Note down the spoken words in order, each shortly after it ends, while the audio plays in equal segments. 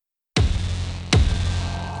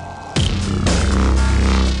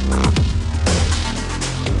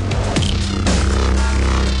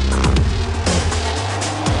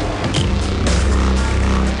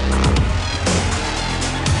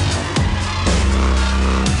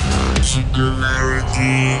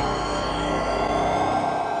Singularity.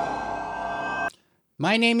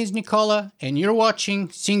 My name is Nicola, and you're watching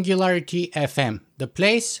Singularity FM, the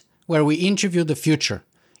place where we interview the future.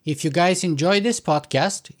 If you guys enjoy this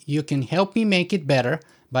podcast, you can help me make it better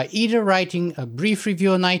by either writing a brief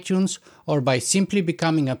review on iTunes or by simply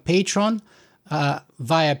becoming a patron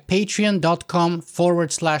via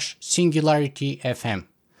patreon.com/SingularityFM.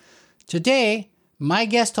 Today, my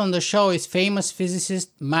guest on the show is famous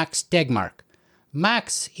physicist Max Tegmark.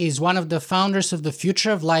 Max is one of the founders of the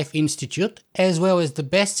Future of Life Institute, as well as the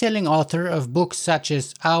best-selling author of books such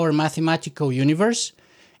as Our Mathematical Universe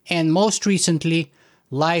and most recently,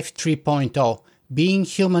 Life 3.0, Being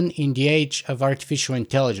Human in the Age of Artificial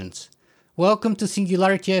Intelligence. Welcome to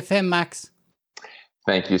Singularity FM, Max.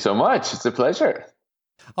 Thank you so much. It's a pleasure.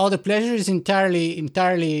 Oh, the pleasure is entirely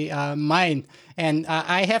mine. And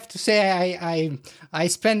I have to say, I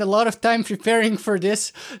spend a lot of time preparing for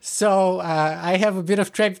this, so I have a bit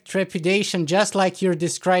of trepidation, just like you're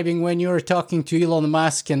describing when you're talking to Elon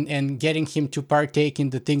Musk and getting him to partake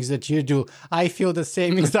in the things that you do. I feel the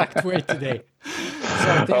same exact way today. So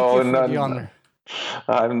thank you for the honor.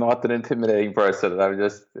 I'm not an intimidating person. I'm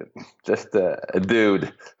just a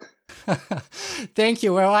dude. Thank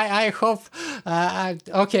you. Well, I hope.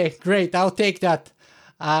 Okay, great. I'll take that.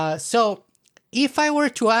 So, if I were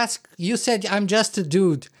to ask, you said I'm just a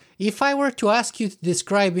dude. If I were to ask you to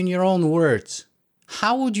describe in your own words,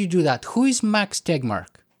 how would you do that? Who is Max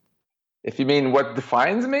Tegmark? If you mean what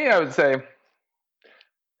defines me, I would say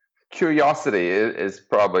curiosity is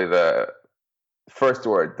probably the first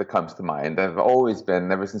word that comes to mind. I've always been,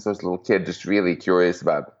 ever since I was a little kid, just really curious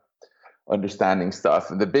about understanding stuff.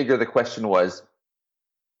 And the bigger the question was,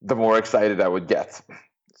 the more excited I would get.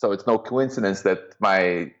 So it's no coincidence that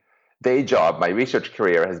my day job, my research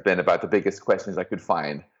career, has been about the biggest questions I could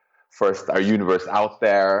find. First, our universe out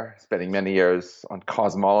there, spending many years on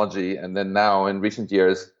cosmology, and then now, in recent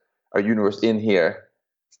years, our universe in here,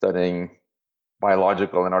 studying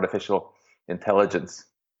biological and artificial intelligence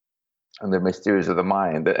and the mysteries of the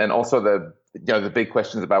mind, and also the big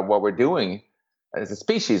questions about what we're doing as a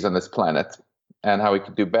species on this planet and how we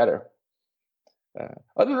could do better.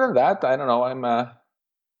 Other than that, I don't know.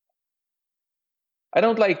 I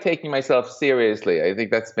don't like taking myself seriously. I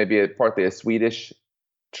think that's maybe partly a Swedish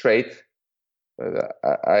trait.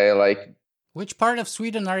 I like. Which part of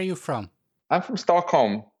Sweden are you from? I'm from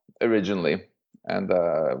Stockholm originally, and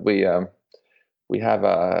we have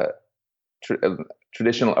a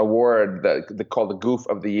traditional award that called the Goof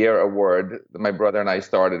of the Year award that my brother and I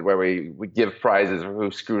started, where we give prizes for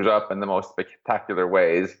who screws up in the most spectacular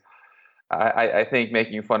ways. I think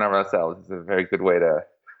making fun of ourselves is a very good way to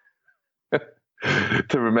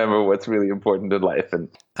to remember what's really important in life. And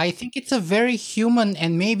I think it's a very human,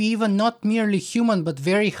 and maybe even not merely human, but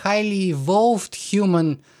very highly evolved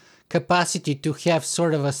human capacity to have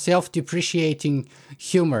sort of a self-depreciating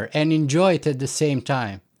humor and enjoy it at the same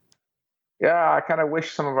time. Yeah, I kind of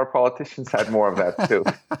wish some of our politicians had more of that too.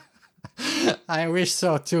 I wish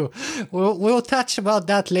so too. We'll touch about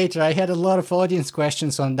that later. I had a lot of audience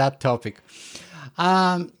questions on that topic.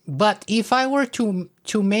 But if I were to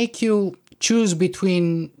make you choose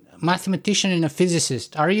between mathematician and a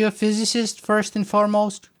physicist, are you a physicist first and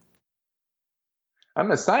foremost? I'm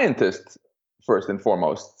a scientist first and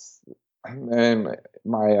foremost. And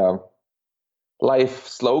my life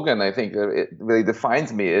slogan, I think it really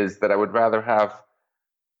defines me, is that I would rather have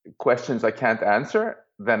questions I can't answer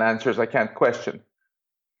than answers I can't question.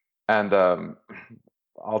 And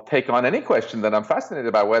I'll take on any question that I'm fascinated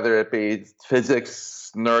about, whether it be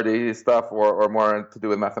physics, nerdy stuff, or more to do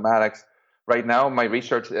with mathematics. Right now, my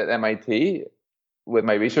research at MIT with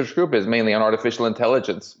my research group is mainly on artificial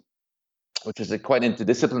intelligence, which is a quite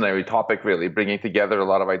interdisciplinary topic, really, bringing together a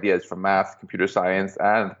lot of ideas from math, computer science,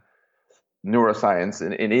 and neuroscience,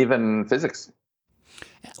 and even physics.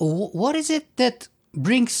 What is it that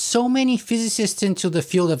brings so many physicists into the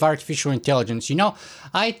field of artificial intelligence? You know,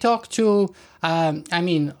 I talked to,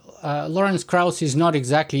 Lawrence Krauss is not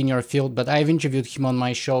exactly in your field, but I've interviewed him on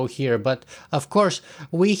my show here. But of course,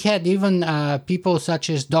 we had even people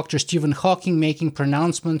such as Dr. Stephen Hawking making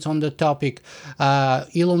pronouncements on the topic.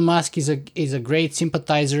 Elon Musk is a great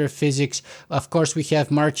sympathizer of physics. Of course, we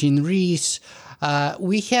have Martin Rees.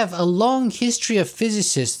 We have a long history of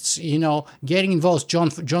physicists, getting involved.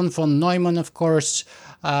 John von Neumann, of course,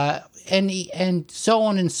 and so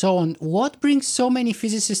on and so on. What brings so many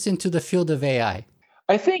physicists into the field of AI?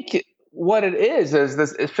 I think what it is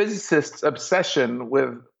this physicist's obsession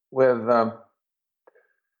with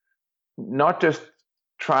not just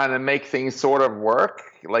trying to make things sort of work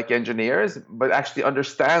like engineers, but actually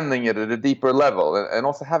understanding it at a deeper level, and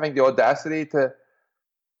also having the audacity to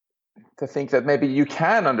think that maybe you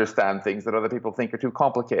can understand things that other people think are too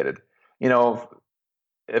complicated. You know,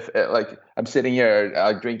 if like I'm sitting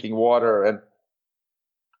here drinking water, and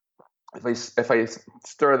if I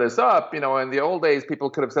stir this up, in the old days,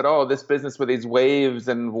 people could have said, "Oh, this business with these waves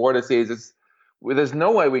and vortices is, well, there's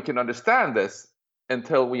no way we can understand this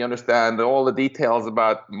until we understand all the details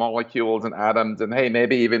about molecules and atoms, and hey,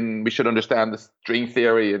 maybe even we should understand the string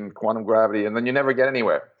theory and quantum gravity," and then you never get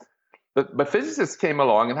anywhere. But physicists came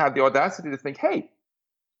along and had the audacity to think, "Hey,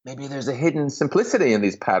 maybe there's a hidden simplicity in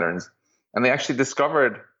these patterns," and they actually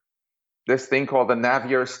discovered this thing called the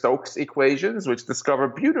Navier-Stokes equations, which discover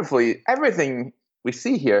beautifully everything we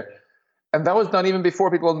see here. And that was done even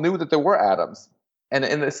before people knew that there were atoms. And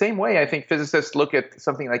in the same way, I think physicists look at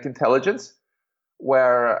something like intelligence,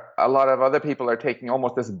 where a lot of other people are taking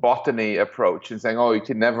almost this botany approach and saying, "Oh, you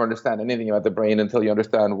can never understand anything about the brain until you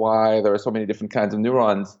understand why there are so many different kinds of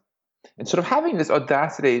neurons." And sort of having this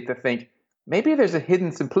audacity to think, maybe there's a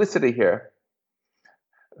hidden simplicity here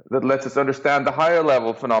that lets us understand the higher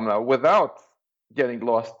level phenomena without getting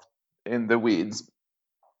lost in the weeds.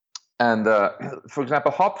 And for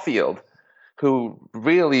example, Hopfield, who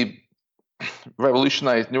really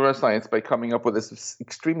revolutionized neuroscience by coming up with this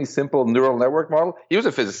extremely simple neural network model. He was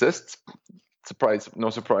a physicist, no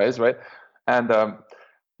surprise, right? And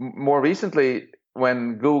more recently,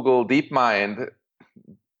 when Google DeepMind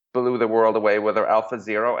blew the world away with their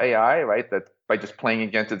AlphaZero AI, right, that by just playing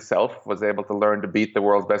against itself was able to learn to beat the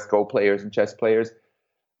world's best Go players and chess players.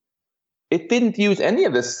 It didn't use any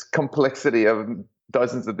of this complexity of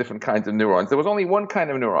dozens of different kinds of neurons. There was only one kind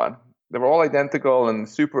of neuron. They were all identical and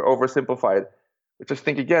super oversimplified, which I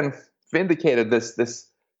think, again, vindicated this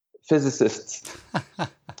physicist's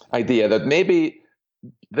idea that maybe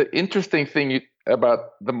the interesting thing about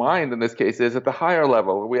the mind in this case is at the higher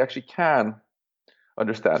level, we actually can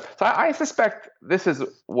understand. So I suspect this is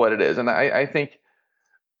what it is. And I think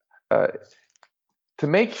to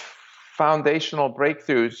make foundational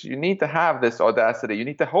breakthroughs, you need to have this audacity. You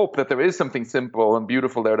need to hope that there is something simple and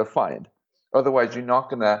beautiful there to find. Otherwise, you're not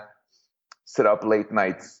going to sit up late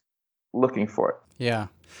nights looking for it. Yeah.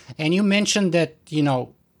 And you mentioned that,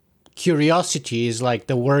 curiosity is like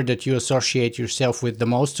the word that you associate yourself with the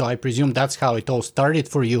most. So I presume that's how it all started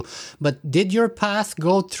for you. But did your path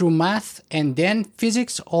go through math and then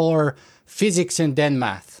physics, or physics and then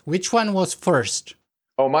math? Which one was first?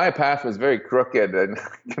 Oh, my path was very crooked and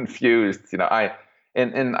confused. I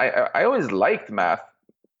always liked math,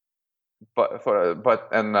 but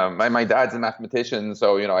my dad's a mathematician,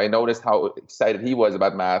 so I noticed how excited he was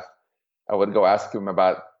about math. I would go ask him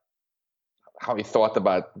about how he thought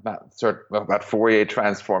about Fourier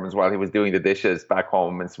transforms while he was doing the dishes back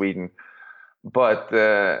home in Sweden. But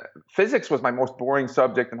physics was my most boring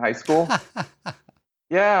subject in high school.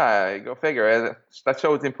 Yeah, go figure. That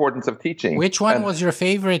shows the importance of teaching. Which one was your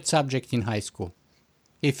favorite subject in high school?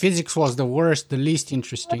 If physics was the worst, the least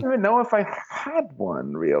interesting. I don't even know if I had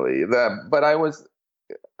one, really. But I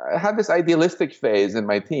had this idealistic phase in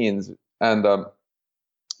my teens, and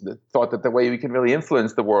thought that the way we can really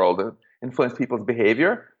influence the world, influence people's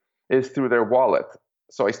behavior, is through their wallet.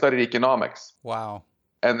 So I studied economics. Wow.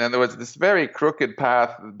 And then there was this very crooked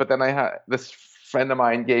path, but then I had this friend of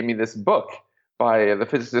mine gave me this book by the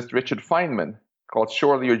physicist Richard Feynman called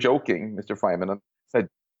 "Surely You're Joking, Mr. Feynman," and said,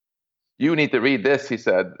 "You need to read this," he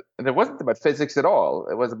said. And it wasn't about physics at all.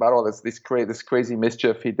 It was about all this crazy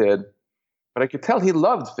mischief he did. But I could tell he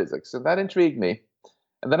loved physics, and that intrigued me.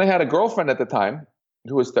 And then I had a girlfriend at the time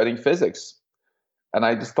who was studying physics. And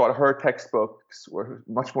I just thought her textbooks were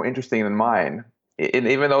much more interesting than mine. And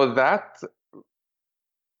even though that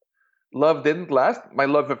love didn't last, my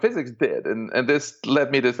love for physics did. And this led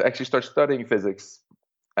me to actually start studying physics.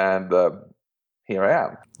 And here I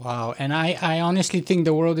am. Wow. And I honestly think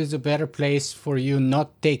the world is a better place for you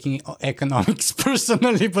not taking economics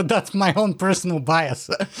personally, but that's my own personal bias,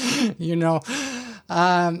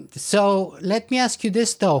 So let me ask you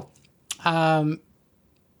this, though.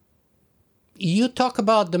 You talk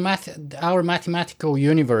about our mathematical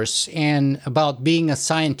universe and about being a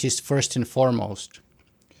scientist first and foremost.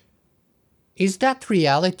 Is that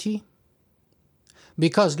reality?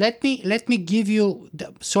 Because let me give you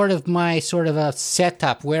sort of a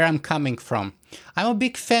setup where I'm coming from. I'm a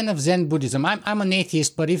big fan of Zen Buddhism. I'm an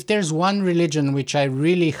atheist, but if there's one religion which I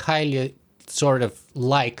really highly sort of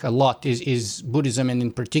like a lot is Buddhism, and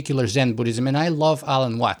in particular Zen Buddhism, and I love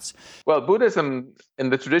Alan Watts. Well, Buddhism in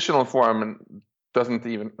the traditional form doesn't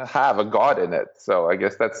even have a god in it, so I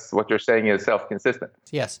guess that's what you're saying is self-consistent.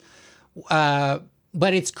 Yes.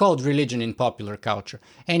 but it's called religion in popular culture.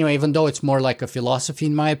 Anyway, even though it's more like a philosophy,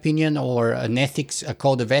 in my opinion, or an ethics, a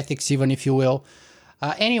code of ethics, even if you will.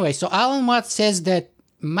 Anyway, so Alan Watts says that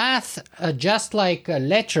math, just like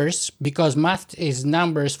letters, because math is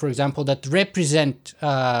numbers, for example, that represent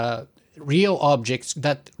real objects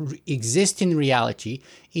that exist in reality,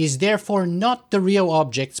 is therefore not the real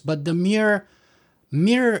objects, but the mirror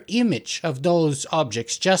image of those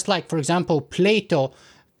objects. Just like, for example, Plato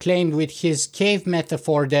claimed with his cave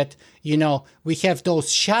metaphor that, we have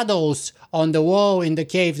those shadows on the wall in the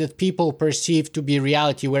cave that people perceive to be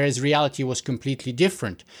reality, whereas reality was completely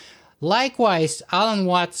different. Likewise, Alan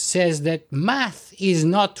Watts says that math is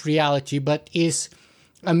not reality, but is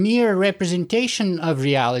a mere representation of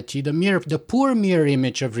reality, the poor mirror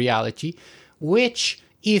image of reality, which,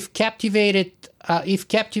 if captivating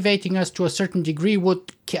us to a certain degree,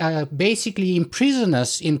 would basically imprison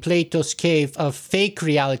us in Plato's cave of fake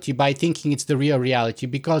reality by thinking it's the real reality.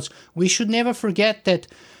 Because we should never forget that,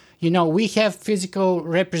 we have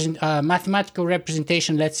mathematical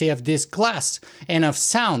representation, let's say, of this glass and of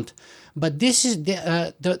sound. But this is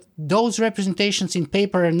those representations in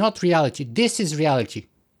paper are not reality. This is reality.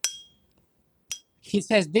 He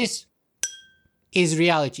says this is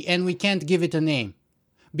reality, and we can't give it a name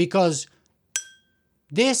because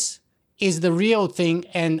this is the real thing,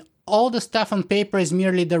 and all the stuff on paper is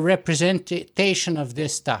merely the representation of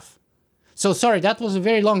this stuff. So sorry, that was a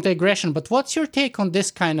very long digression, but what's your take on this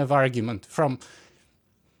kind of argument from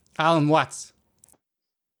Alan Watts?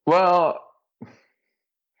 Well,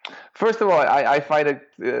 first of all, I find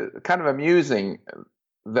it kind of amusing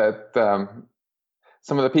that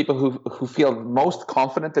some of the people who feel most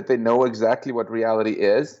confident that they know exactly what reality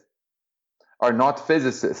is are not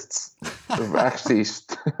physicists who've actually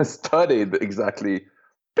studied exactly,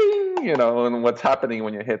 bing, and what's happening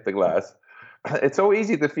when you hit the glass. It's so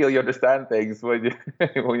easy to feel you understand things when you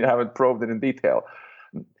when you haven't probed it in detail.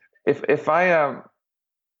 If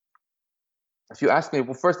you ask me,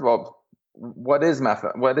 well, first of all, what is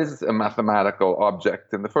a mathematical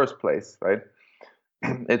object in the first place, right?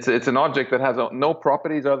 It's an object that has no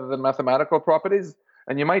properties other than mathematical properties,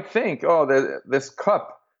 and you might think, oh, this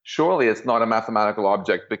cup, surely it's not a mathematical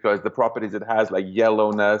object because the properties it has, like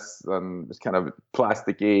yellowness and it's kind of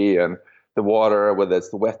plasticky, and the water with its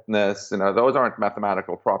wetness, those aren't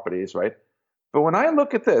mathematical properties, right? But when I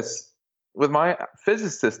look at this with my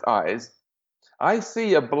physicist eyes, I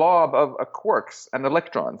see a blob of quarks and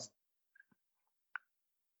electrons.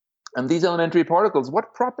 And these elementary particles,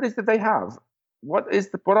 what properties do they have? What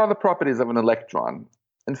are the properties of an electron?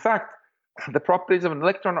 In fact, the properties of an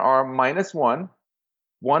electron are -1,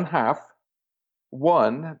 1/2,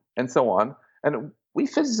 1, and so on. And we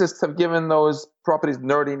physicists have given those properties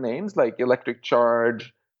nerdy names like electric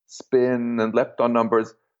charge, spin, and lepton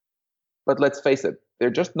numbers. But let's face it, they're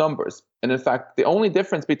just numbers. And in fact, the only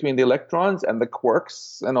difference between the electrons and the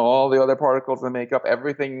quarks and all the other particles that make up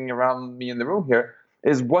everything around me in the room here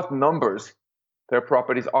is what numbers their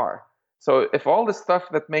properties are. So if all the stuff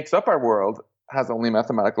that makes up our world has only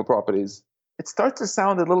mathematical properties, it starts to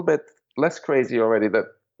sound a little bit less crazy already that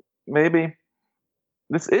maybe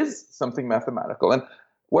this is something mathematical. And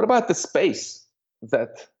what about the space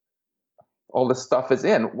that all this stuff is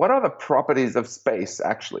in? What are the properties of space,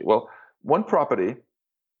 actually? Well, one property,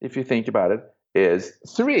 if you think about it, is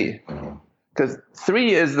 3. Because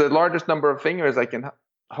 3 is the largest number of fingers I can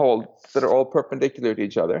hold that are all perpendicular to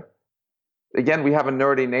each other. Again, we have a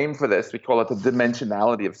nerdy name for this. We call it the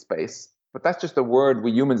dimensionality of space. But that's just a word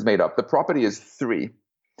we humans made up. The property is 3.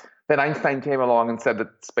 Then Einstein came along and said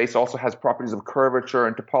that space also has properties of curvature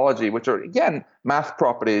and topology, which are, again, math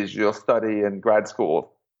properties you'll study in grad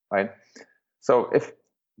school, right? So if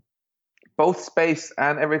both space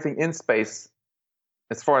and everything in space,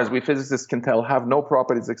 as far as we physicists can tell, have no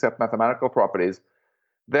properties except mathematical properties,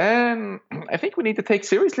 then I think we need to take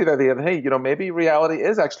seriously the idea that, hey, maybe reality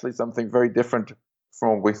is actually something very different from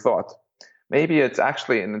what we thought. Maybe it's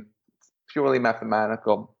actually a purely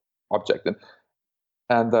mathematical object.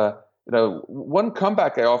 And one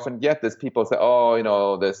comeback I often get is people say,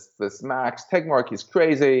 oh, this Max Tegmark, he's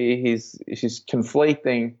crazy. He's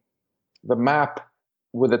conflating the map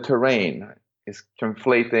with the terrain. He's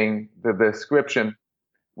conflating the description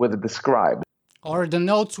with the described. Or the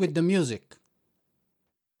notes with the music.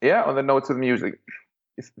 Yeah, on the notes of music.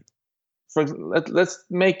 Let's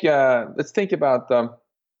think about the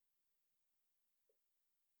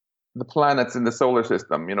planets in the solar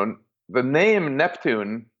system. The name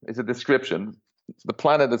Neptune is a description. The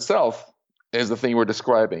planet itself is the thing we're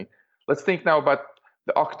describing. Let's think now about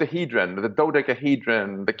the octahedron, the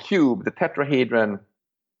dodecahedron, the cube, the tetrahedron.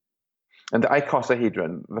 and the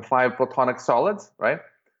icosahedron, the five platonic solids, right?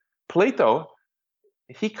 Plato,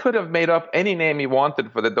 he could have made up any name he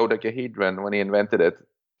wanted for the dodecahedron when he invented it,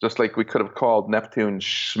 just like we could have called Neptune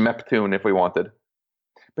Schmeptune if we wanted.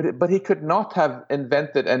 But he could not have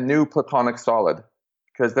invented a new platonic solid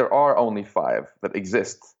because there are only five that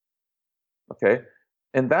exist. Okay?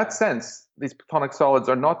 In that sense, these platonic solids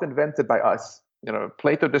are not invented by us.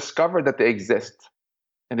 Plato discovered that they exist,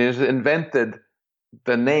 and he has invented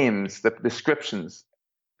the names, the descriptions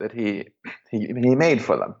that he made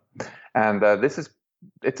for them. And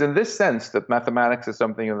it's in this sense that mathematics is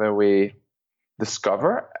something that we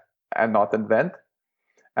discover and not invent.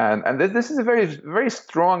 And this is a very, very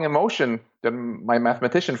strong emotion that my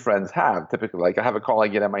mathematician friends have. Typically, like I have a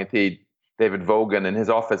colleague at MIT, David Vogan, in his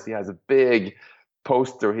office. He has a big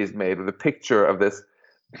poster he's made with a picture of this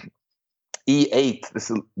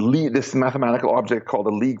E8, this mathematical object called a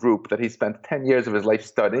Lie group that he spent 10 years of his life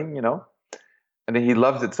studying, and he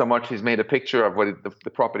loves it so much he's made a picture of the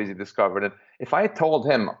properties he discovered. And if I told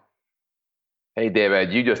him, hey,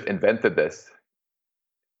 David, you just invented this,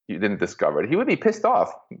 you didn't discover it, he would be pissed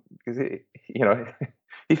off because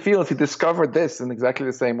he feels he discovered this in exactly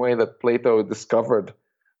the same way that Plato discovered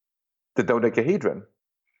the dodecahedron.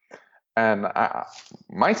 And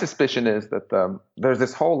my suspicion is that there's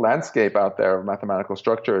this whole landscape out there of mathematical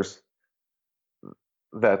structures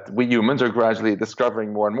that we humans are gradually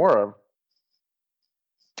discovering more and more of.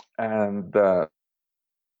 And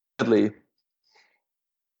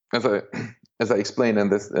as I explain in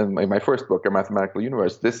my first book, A Mathematical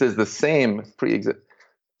Universe, this is the same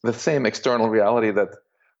external reality that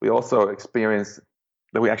we also experience,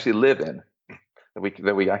 that we actually live in,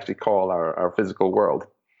 that we actually call our physical world.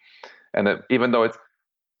 And even though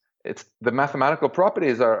it's the mathematical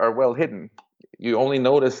properties are well hidden, you only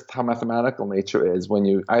notice how mathematical nature is when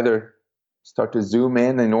you either start to zoom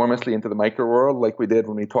in enormously into the micro world, like we did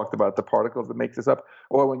when we talked about the particles that make this up,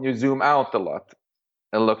 or when you zoom out a lot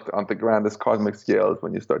and look on the grandest cosmic scales,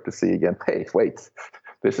 when you start to see again, hey, wait,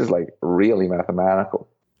 this is like really mathematical.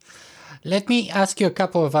 Let me ask you a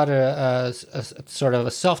couple of other sort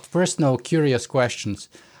of soft, personal, curious questions.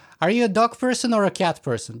 Are you a dog person or a cat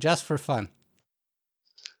person, just for fun?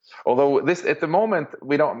 Although at the moment,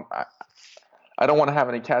 I don't want to have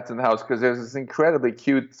any cats in the house because there's this incredibly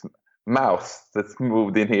cute mouse that's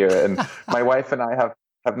moved in here, and my wife and I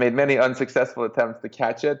have made many unsuccessful attempts to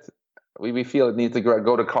catch it. We feel it needs to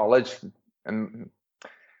go to college, and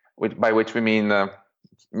by which we mean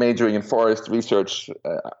majoring in forest research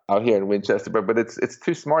out here in Winchester. But it's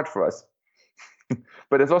too smart for us.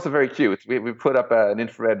 But it's also very cute. We put up an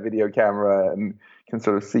infrared video camera and can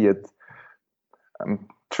sort of see it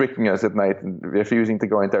tricking us at night and refusing to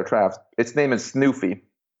go into our traps. Its name is Snoofy.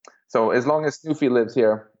 So as long as Snoofy lives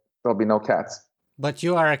here, there'll be no cats. But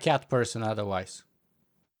you are a cat person otherwise.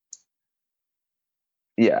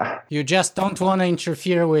 Yeah. You just don't want to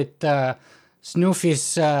interfere with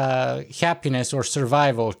Snoofy's happiness or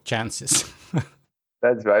survival chances.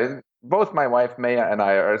 That's right. Both my wife Maya and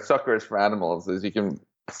I are suckers for animals, as you can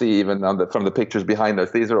see even from the pictures behind us.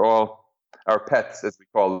 These are all our pets, as we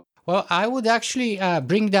call them. Well, I would actually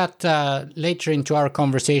bring that later into our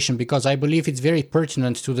conversation because I believe it's very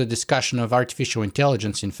pertinent to the discussion of artificial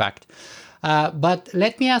intelligence, in fact. But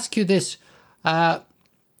let me ask you this.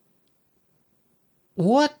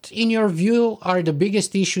 What, in your view, are the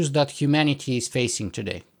biggest issues that humanity is facing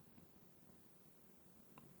today?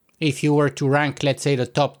 If you were to rank, let's say, the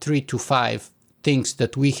top 3 to 5 things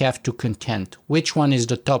that we have to contend, which one is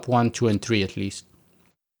the top 1, 2, and 3 at least?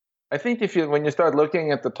 I think when you start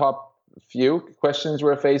looking at the top few questions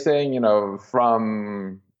we're facing,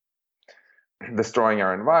 from destroying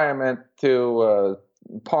our environment to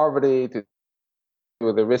poverty to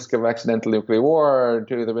the risk of accidental nuclear war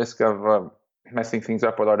to the risk of messing things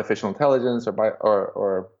up with artificial intelligence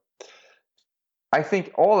or I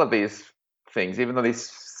think all of these things, even though they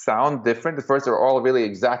sound different at first, are all really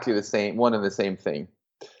exactly the same, one and the same thing.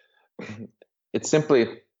 It's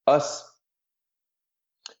simply us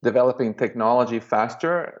developing technology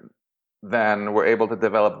faster than we're able to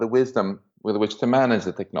develop the wisdom with which to manage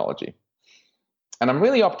the technology. And I'm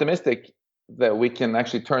really optimistic that we can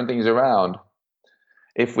actually turn things around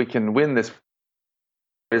if we can win this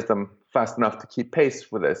wisdom fast enough to keep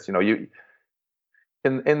pace with this. During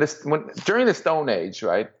the Stone Age,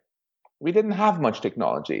 right, we didn't have much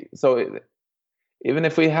technology. So even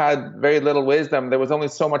if we had very little wisdom, there was only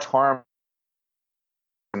so much harm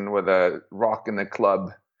with a rock in the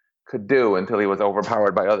club could do until he was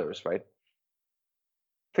overpowered by others, right?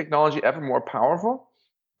 Technology ever more powerful,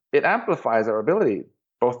 it amplifies our ability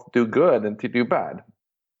both to do good and to do bad.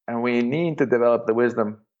 And we need to develop the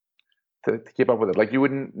wisdom to keep up with it. Like you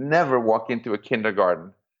would never walk into a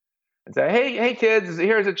kindergarten and say, hey kids,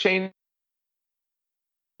 here's a chain.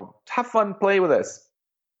 Have fun, play with this.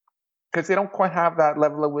 Because they don't quite have that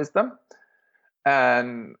level of wisdom.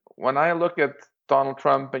 And when I look at Donald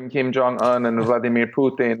Trump and Kim Jong Un and Vladimir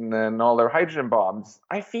Putin and all their hydrogen bombs,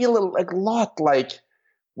 I feel a lot like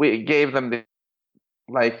we gave them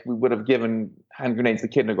like we would have given hand grenades to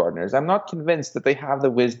kindergartners. I'm not convinced that they have the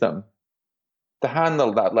wisdom to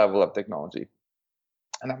handle that level of technology.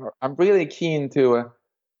 And I'm really keen to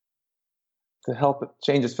help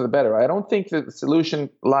change this for the better. I don't think that the solution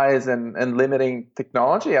lies in limiting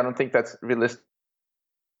technology. I don't think that's realistic.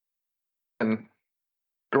 And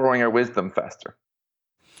growing our wisdom faster.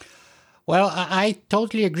 Well, I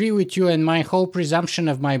totally agree with you, and my whole presumption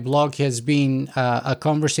of my blog has been a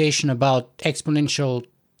conversation about exponential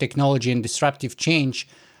technology and disruptive change,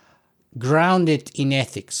 grounded in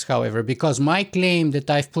ethics, however, because my claim that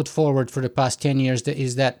I've put forward for the past 10 years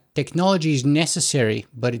is that technology is necessary,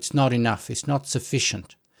 but it's not enough. It's not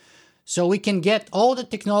sufficient. So we can get all the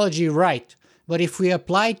technology right, but if we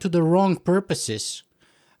apply it to the wrong purposes,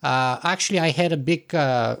 actually, I had a big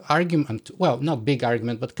argument, well, not big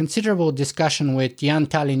argument, but considerable discussion with Jan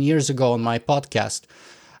Tallinn years ago on my podcast,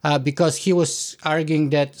 because he was arguing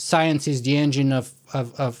that science is the engine of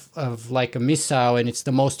like a missile and it's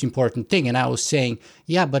the most important thing. And I was saying,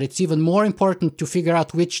 yeah, but it's even more important to figure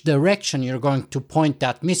out which direction you're going to point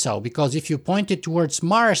that missile, because if you point it towards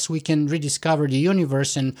Mars, we can rediscover the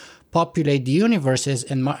universe and populate the universes,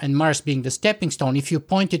 and Mars being the stepping stone. If you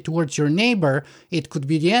point it towards your neighbor, it could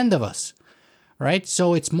be the end of us, right?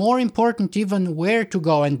 So it's more important even where to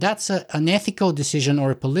go, and that's an ethical decision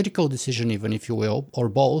or a political decision even, if you will, or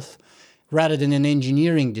both, rather than an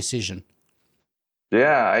engineering decision.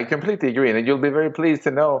 Yeah, I completely agree. And you'll be very pleased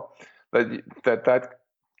to know that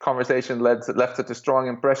conversation left such a strong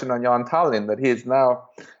impression on Jan Tallinn that he has now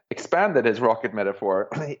expanded his rocket metaphor.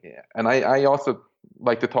 And I also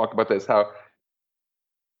like to talk about this, how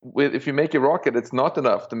if you make a rocket, it's not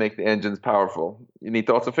enough to make the engines powerful. You need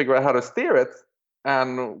to also figure out how to steer it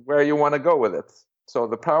and where you want to go with it. So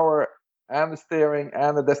the power and the steering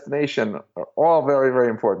and the destination are all very, very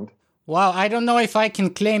important. Wow, I don't know if I can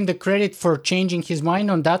claim the credit for changing his mind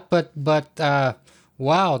on that, but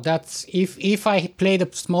wow, that's if I played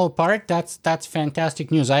a small part, that's fantastic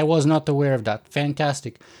news. I was not aware of that.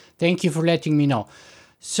 Fantastic. Thank you for letting me know.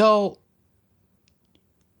 So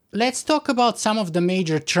let's talk about some of the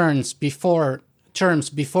major terms before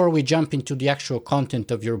we jump into the actual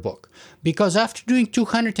content of your book. Because after doing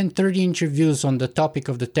 230 interviews on the topic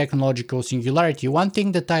of the technological singularity, one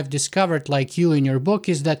thing that I've discovered, like you in your book,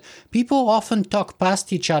 is that people often talk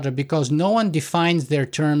past each other because no one defines their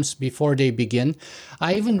terms before they begin.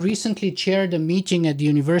 I even recently chaired a meeting at the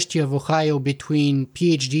University of Ohio between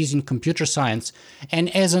PhDs in computer science,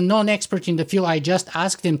 and as a non-expert in the field, I just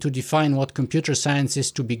asked them to define what computer science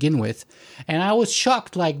is to begin with. And I was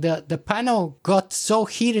shocked, like the panel got so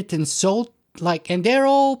heated and so and they're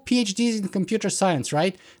all PhDs in computer science,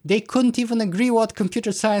 right? They couldn't even agree what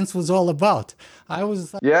computer science was all about. I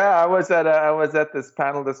was at this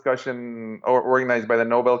panel discussion organized by the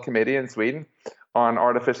Nobel Committee in Sweden on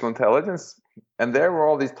artificial intelligence, and there were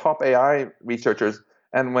all these top AI researchers.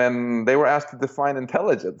 And when they were asked to define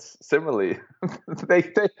intelligence, similarly,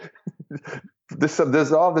 they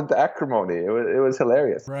dissolved into acrimony. It was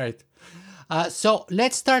hilarious. Right. So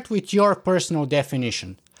let's start with your personal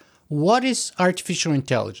definition. What is artificial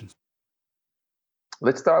intelligence?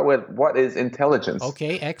 Let's start with what is intelligence.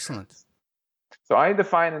 Okay, excellent. So I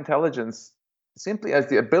define intelligence simply as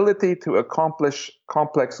the ability to accomplish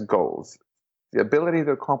complex goals. The ability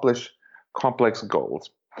to accomplish complex goals.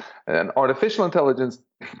 And artificial intelligence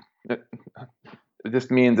just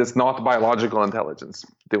means it's not biological intelligence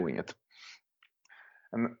doing it.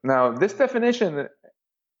 And now this definition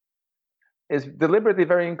is deliberately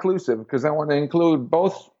very inclusive because I want to include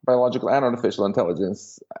both biological and artificial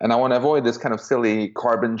intelligence. And I want to avoid this kind of silly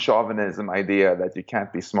carbon chauvinism idea that you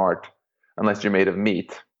can't be smart unless you're made of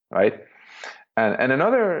meat, right? And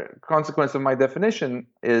another consequence of my definition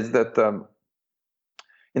is that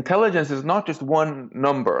intelligence is not just one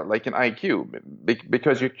number like an IQ,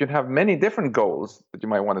 because you can have many different goals that you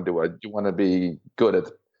might want to do. Do you want to be good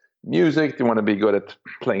at music? Do you want to be good at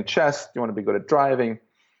playing chess? Do you want to be good at driving?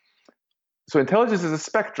 So intelligence is a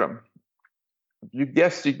spectrum.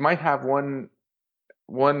 Yes, you might have one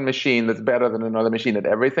machine that's better than another machine at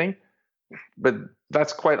everything, but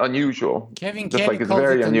that's quite unusual. Kevin calls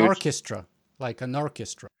it an orchestra, like an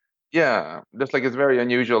orchestra. Yeah, just like it's very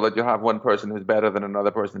unusual that you have one person who's better than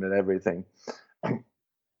another person at everything.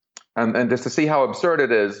 And just to see how absurd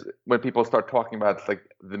it is when people start talking about like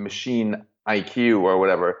the machine IQ or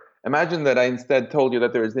whatever. Imagine that I instead told you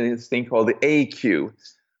that there is this thing called the AQ,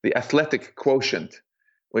 the athletic quotient,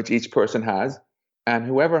 which each person has, and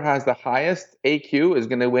whoever has the highest AQ is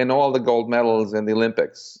going to win all the gold medals in the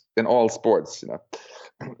Olympics in all sports.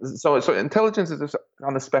 So intelligence is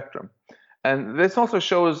on the spectrum, and this also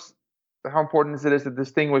shows how important it is to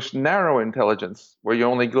distinguish narrow intelligence, where you're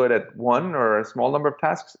only good at one or a small number of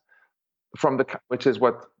tasks, which is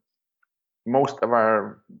what most of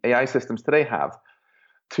our AI systems today have,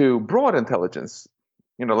 to broad intelligence.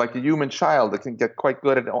 Like a human child that can get quite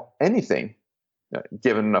good at anything,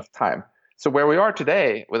 given enough time. So where we are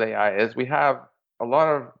today with AI is we have a lot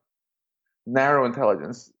of narrow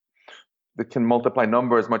intelligence that can multiply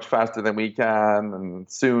numbers much faster than we can, and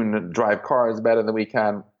soon drive cars better than we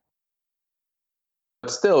can,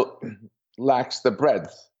 but still lacks the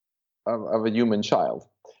breadth of a human child.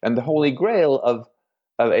 And the holy grail of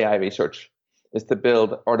AI research is to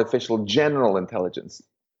build artificial general intelligence,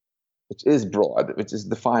 which is broad, which is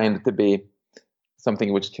defined to be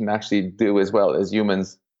something which can actually do as well as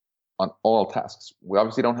humans on all tasks. We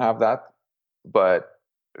obviously don't have that, but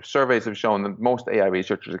surveys have shown that most AI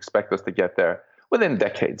researchers expect us to get there within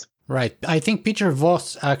decades. Right. I think Peter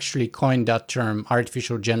Voss actually coined that term,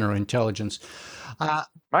 artificial general intelligence.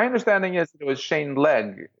 My understanding is it was Shane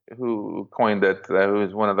Legg who coined it, who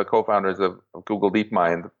is one of the co-founders of Google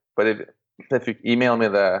DeepMind. But if you email me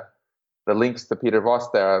the links to Peter Voss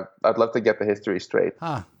there, I'd love to get the history straight.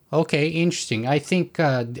 Okay, interesting. I think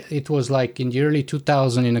it was like in the early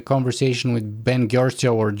 2000 in a conversation with Ben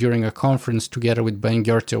Giorgio, or during a conference together with Ben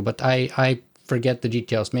Giorgio, but I forget the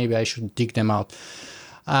details. Maybe I should dig them out.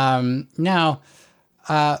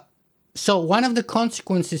 So one of the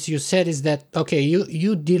consequences you said is that, okay,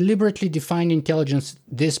 you deliberately define intelligence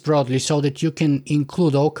this broadly so that you can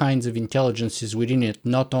include all kinds of intelligences within it,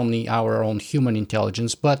 not only our own human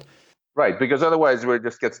intelligence, but... Right, because otherwise we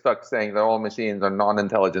just get stuck saying that all machines are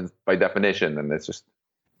non-intelligent by definition, and it's just...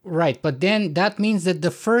 Right, but then that means that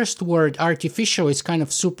the first word, artificial, is kind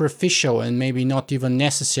of superficial and maybe not even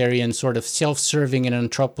necessary and sort of self-serving and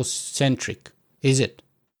anthropocentric, is it?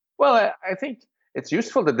 Well, I think it's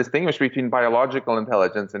useful to distinguish between biological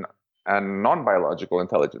intelligence and non-biological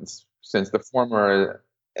intelligence, since the former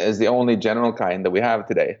is the only general kind that we have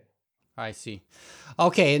today. I see.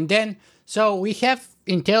 Okay, and then, so we have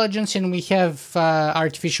intelligence and we have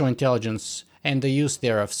artificial intelligence and the use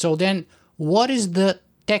thereof. So then, what is the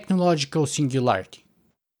technological singularity?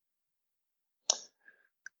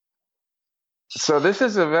 So this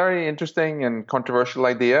is a very interesting and controversial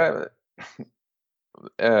idea,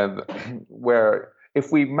 where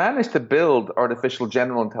if we manage to build artificial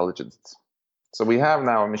general intelligence, so we have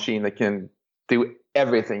now a machine that can do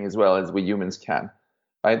everything as well as we humans can,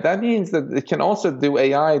 right? That means that it can also do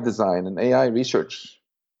AI design and AI research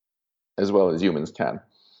as well as humans can,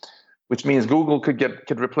 which means Google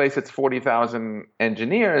could replace its 40,000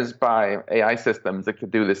 engineers by AI systems that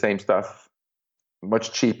could do the same stuff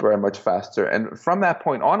much cheaper and much faster. And from that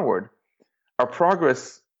point onward, our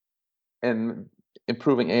progress in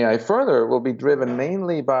improving AI further will be driven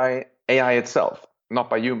mainly by AI itself, not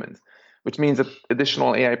by humans, which means that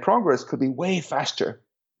additional AI progress could be way faster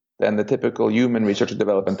than the typical human research and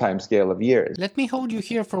development timescale of years. Let me hold you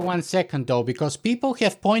here for 1 second, though, because people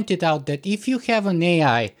have pointed out that if you have an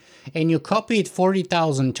AI and you copy it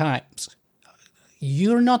 40,000 times,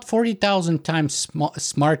 you're not 40,000 times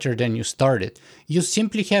smarter than you started. You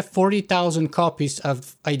simply have 40,000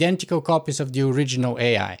 identical copies of the original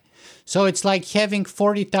AI. So it's like having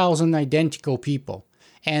 40,000 identical people.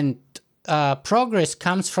 And progress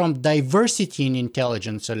comes from diversity in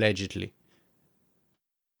intelligence, allegedly.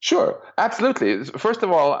 Sure, absolutely. First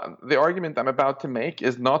of all, the argument I'm about to make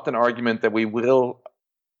is not an argument that we will,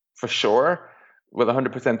 for sure, with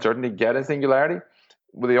 100% certainty, get a singularity.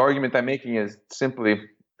 Well, the argument I'm making is simply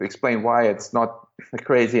to explain why it's not a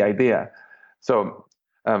crazy idea. So,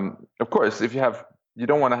 of course, you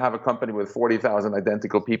don't want to have a company with 40,000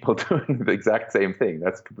 identical people doing the exact same thing.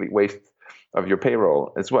 That's a complete waste of your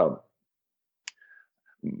payroll as well.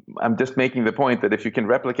 I'm just making the point that if you can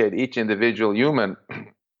replicate each individual human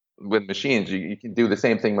with machines, you can do the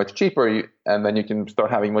same thing much cheaper, and then you can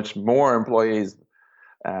start having much more employees,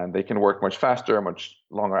 and they can work much faster, much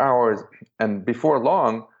longer hours. And before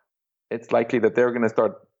long, it's likely that they're going to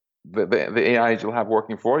start, the AIs you'll have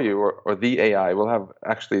working for you, or the AI will have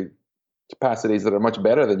actually capacities that are much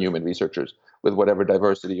better than human researchers with whatever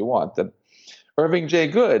diversity you want. And Irving J.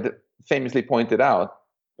 Good famously pointed out,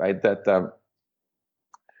 right, that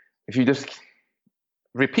if you just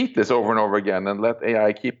repeat this over and over again and let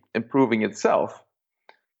AI keep improving itself,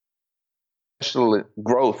 exponential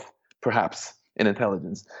growth, perhaps, in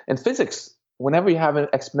intelligence. In physics, whenever you have an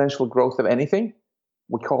exponential growth of anything,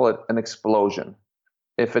 we call it an explosion.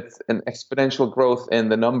 If it's an exponential growth in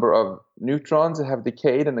the number of neutrons that have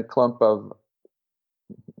decayed in a clump of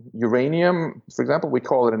uranium, for example, we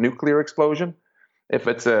call it a nuclear explosion. If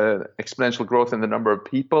it's an exponential growth in the number of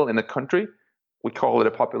people in a country, we call it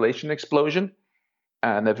a population explosion.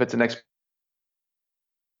 And if it's an explosion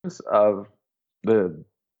of the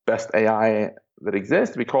best AI that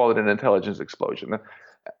exists, we call it an intelligence explosion.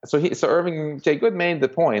 So Irving J. Good made the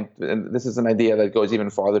point, and this is an idea that goes even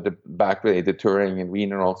farther back really to Turing and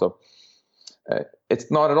Wiener also. It's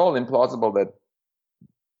not at all implausible that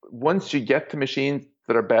once you get to machines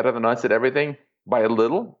that are better than us at everything by a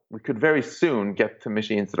little, we could very soon get to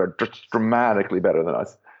machines that are just dramatically better than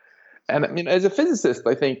us. And I mean, as a physicist,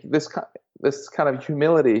 I think this kind of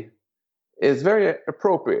humility is very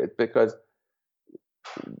appropriate, because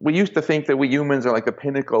we used to think that we humans are like the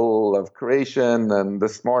pinnacle of creation and the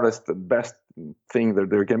smartest, the best thing that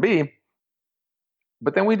there can be.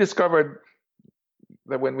 But then we discovered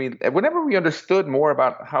that whenever we understood more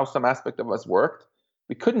about how some aspect of us worked,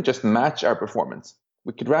 we couldn't just match our performance.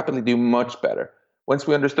 We could rapidly do much better. Once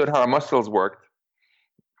we understood how our muscles worked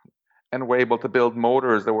and were able to build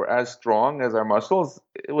motors that were as strong as our muscles,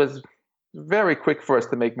 it was very quick for us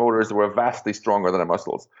to make motors that were vastly stronger than our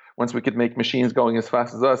muscles. Once we could make machines going as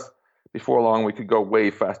fast as us, before long we could go way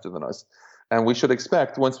faster than us. And we should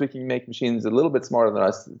expect, once we can make machines a little bit smarter than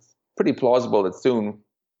us, it's pretty plausible that soon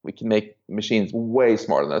we can make machines way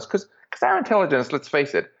smarter than us. Because our intelligence, let's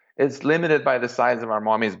face it, is limited by the size of our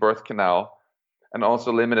mommy's birth canal, and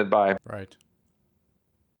also limited by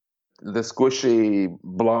the squishy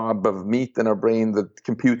blob of meat in our brain that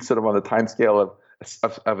computes sort of on the time scale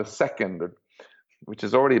of a second, which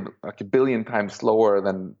is already like 1 billion times slower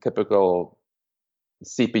than typical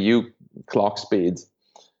CPU clock speeds.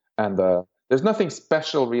 And there's nothing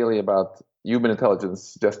special really about human intelligence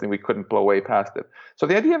suggesting we couldn't blow way past it. So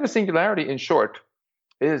the idea of a singularity, in short,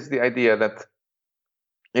 is the idea that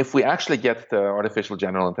if we actually get to artificial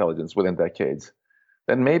general intelligence within decades,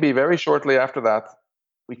 then maybe very shortly after that,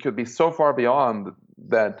 we could be so far beyond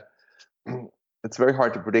that it's very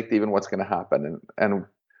hard to predict even what's going to happen. And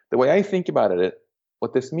the way I think about it,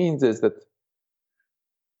 what this means is that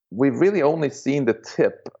we've really only seen the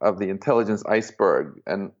tip of the intelligence iceberg.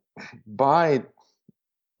 And by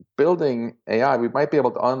building AI, we might be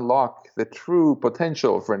able to unlock the true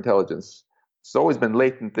potential for intelligence. It's always been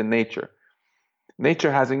latent in nature.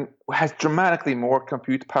 Nature has dramatically more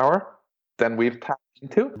compute power than we've tapped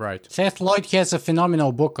into. Right. Seth Lloyd has a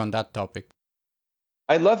phenomenal book on that topic.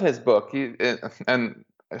 I love his book, and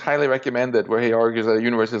I highly recommend it, where he argues that the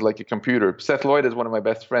universe is like a computer. Seth Lloyd is one of my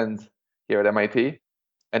best friends here at MIT,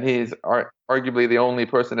 and he's arguably the only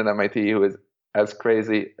person at MIT who is as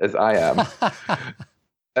crazy as I am.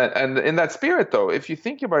 And in that spirit, though, if you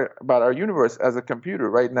think about our universe as a computer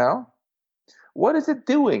right now, what is it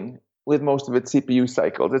doing with most of its CPU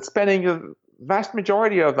cycles? It's spending a vast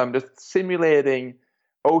majority of them just simulating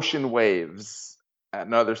ocean waves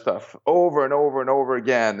and other stuff over and over and over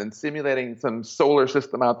again, and simulating some solar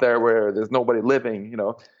system out there where there's nobody living.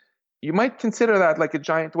 You might consider that like a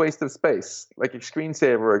giant waste of space, like a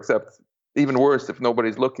screensaver, except even worse if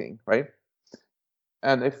nobody's looking, right?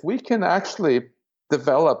 And if we can actually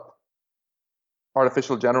develop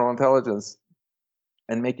artificial general intelligence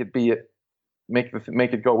and make it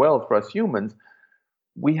go well for us humans,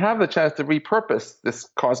 we have the chance to repurpose this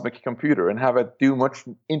cosmic computer and have it do much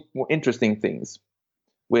more interesting things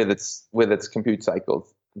with its compute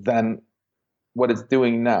cycles than what it's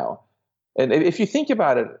doing now. And if you think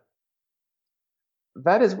about it,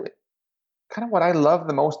 that is kind of what I love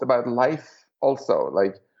the most about life also.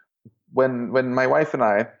 Like when my wife and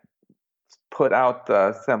I put out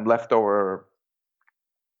some leftover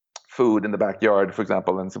food in the backyard, for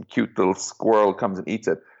example, and some cute little squirrel comes and eats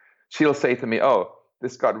it, she'll say to me, "Oh,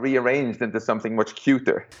 this got rearranged into something much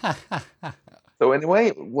cuter." So in a way,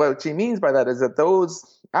 what she means by that is that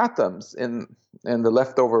those atoms in the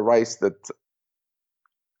leftover rice that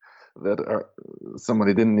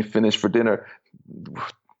somebody didn't finish for dinner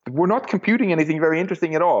were not computing anything very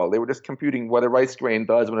interesting at all. They were just computing what a rice grain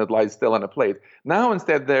does when it lies still on a plate. Now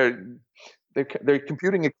instead, they're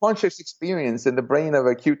computing a conscious experience in the brain of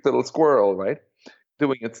a cute little squirrel, right,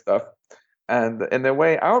 doing its stuff. And in a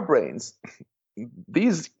way, our brains,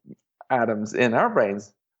 these atoms in our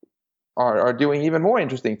brains, are doing even more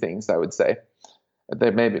interesting things, I would say.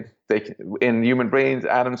 In human brains,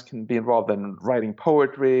 atoms can be involved in writing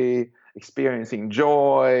poetry, experiencing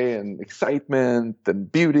joy and excitement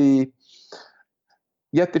and beauty.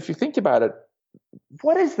 Yet, if you think about it,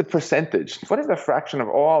 what is the percentage? What is the fraction of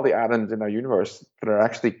all the atoms in our universe that are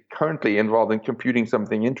actually currently involved in computing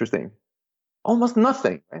something interesting? Almost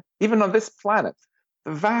nothing, right? Even on this planet,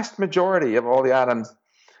 the vast majority of all the atoms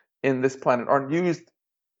in this planet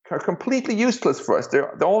are completely useless for us.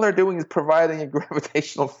 All they're doing is providing a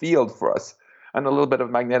gravitational field for us and a little bit of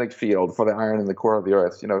magnetic field for the iron in the core of the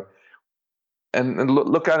Earth, and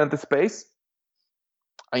look out into space.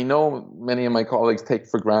 I know many of my colleagues take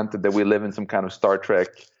for granted that we live in some kind of Star Trek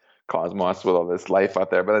cosmos with all this life out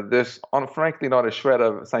there, but there's frankly not a shred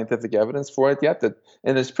of scientific evidence for it yet.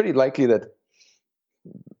 And it's pretty likely that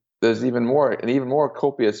there's an even more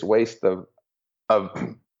copious waste of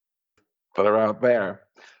that are out there.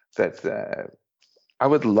 That I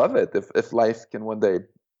would love it if life can one day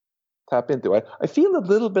tap into. I feel a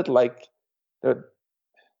little bit like that.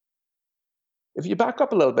 If you back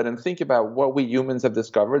up a little bit and think about what we humans have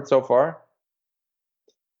discovered so far,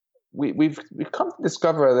 we've come to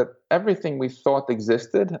discover that everything we thought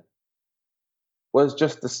existed was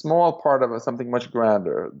just a small part of something much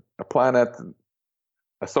grander: a planet,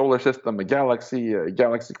 a solar system, a galaxy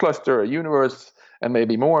cluster, a universe, and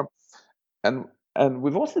maybe more. And and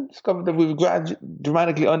we've also discovered that we've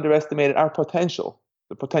dramatically underestimated our potential,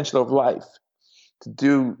 the potential of life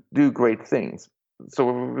to do great things. So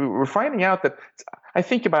we're finding out that I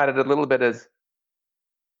think about it a little bit as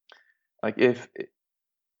like if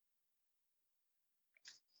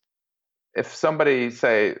somebody,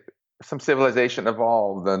 say, some civilization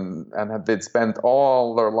evolved and they'd spent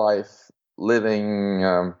all their life living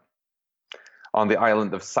on the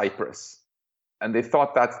island of Cyprus, and they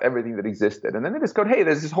thought that's everything that existed, and then they discovered, hey,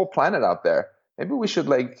 there's this whole planet out there. Maybe we should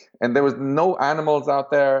and there was no animals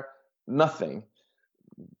out there, nothing.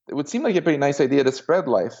 It would seem like a pretty nice idea to spread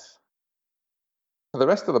life to the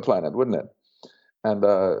rest of the planet, wouldn't it? And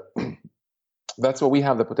that's what we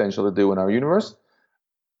have the potential to do in our universe.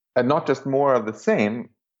 And not just more of the same,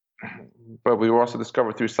 but we were also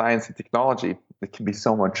discovered through science and technology it can be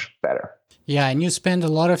so much better. Yeah, and you spend a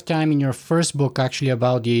lot of time in your first book actually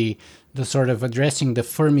about the sort of addressing the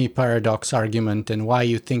Fermi paradox argument and why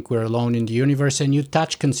you think we're alone in the universe, and you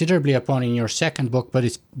touch considerably upon in your second book,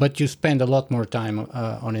 but you spend a lot more time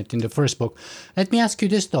on it in the first book. Let me ask you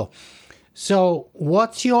this though. So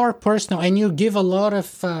what's your personal, and you give a lot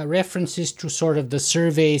of references to sort of the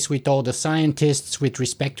surveys with all the scientists with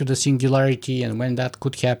respect to the singularity and when that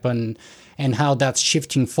could happen and how that's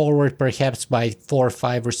shifting forward perhaps by 4,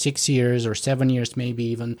 5, or 6 years or 7 years maybe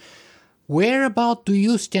even. Where about do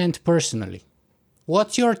you stand personally?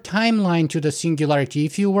 What's your timeline to the singularity?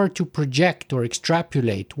 If you were to project or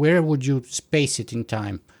extrapolate, where would you space it in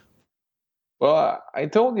time? Well, I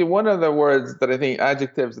told you one of the words that I think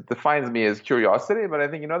adjectives that defines me is curiosity, but I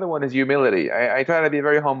think another one is humility. I try to be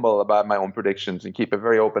very humble about my own predictions and keep a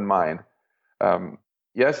very open mind.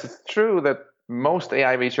 Yes, it's true that most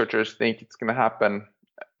AI researchers think it's going to happen,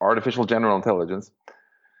 artificial general intelligence,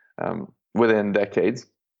 within decades.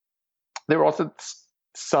 There are also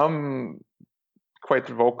some quite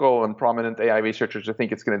vocal and prominent AI researchers who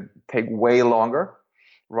think it's going to take way longer.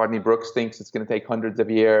 Rodney Brooks thinks it's going to take hundreds of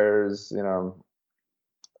years.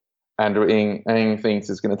 Andrew Ng thinks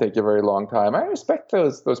it's going to take a very long time. I respect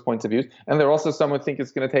those points of view, and there are also some who think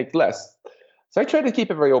it's going to take less. So I try to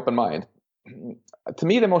keep a very open mind. To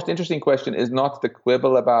me, the most interesting question is not to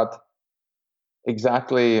quibble about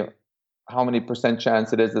exactly how many percent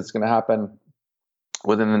chance it is that's going to happen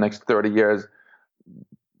within the next 30 years,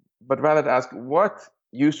 but rather to ask what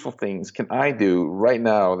useful things can I do right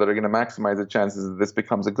now that are going to maximize the chances that this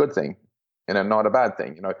becomes a good thing and not a bad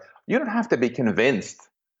thing. You don't have to be convinced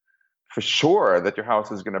for sure that your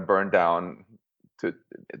house is going to burn down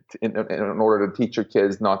in order to teach your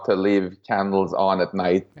kids not to leave candles on at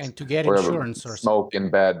night And to get or insurance or smoke in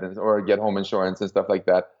bed or get home insurance and stuff like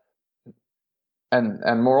that.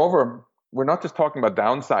 And moreover, we're not just talking about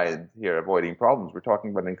downside here, avoiding problems. We're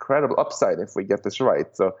talking about an incredible upside if we get this right.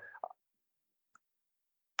 So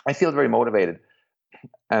I feel very motivated.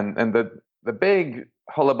 And the big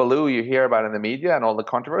hullabaloo you hear about in the media and all the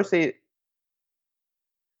controversy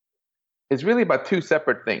is really about two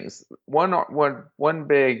separate things. One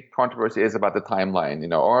big controversy is about the timeline.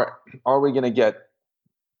 Are we going to get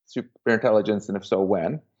super intelligence, and if so,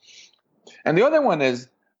 when? And the other one is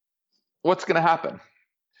what's going to happen.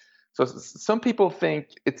 So some people think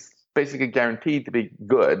it's basically guaranteed to be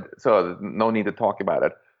good, so no need to talk about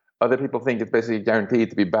it. Other people think it's basically guaranteed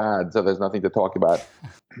to be bad, so there's nothing to talk about.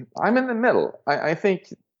 I'm in the middle. I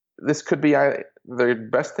think this could be the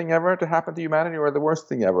best thing ever to happen to humanity or the worst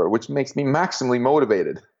thing ever, which makes me maximally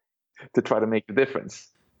motivated to try to make the difference.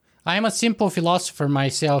 I'm a simple philosopher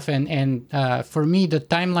myself, and for me, the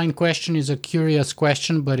timeline question is a curious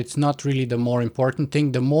question, but it's not really the more important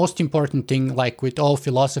thing. The most important thing, like with all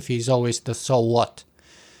philosophy, is always the so what,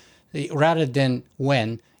 rather than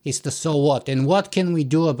when. It's the so what, and what can we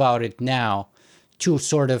do about it now to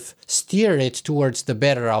sort of steer it towards the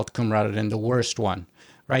better outcome rather than the worst one,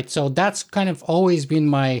 right? So that's kind of always been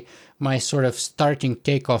my sort of starting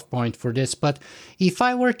takeoff point for this. But if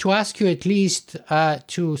I were to ask you at least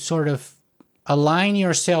to sort of align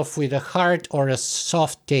yourself with a hard or a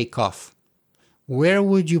soft takeoff, where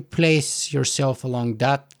would you place yourself along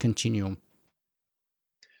that continuum?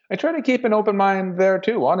 I try to keep an open mind there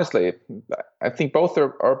too. Honestly, I think both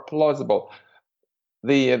are plausible.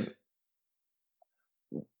 The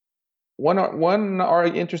one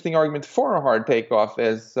interesting argument for a hard takeoff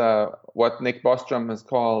is what Nick Bostrom has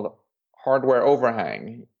called hardware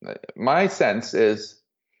overhang. My sense is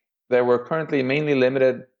that we're currently mainly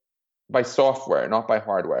limited by software, not by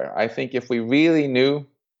hardware. I think if we really knew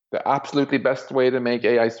the absolutely best way to make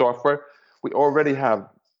AI software, we already have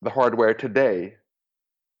the hardware today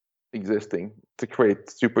existing to create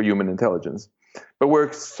superhuman intelligence. But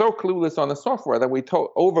we're so clueless on the software that we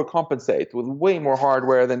overcompensate with way more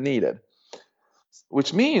hardware than needed,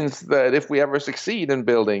 which means that if we ever succeed in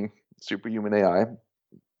building superhuman AI,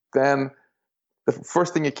 then the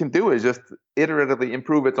first thing it can do is just iteratively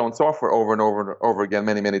improve its own software over and over and over again,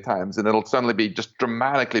 many, many times. And it'll suddenly be just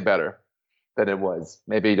dramatically better than it was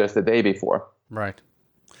maybe just the day before. Right.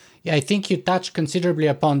 Yeah, I think you touched considerably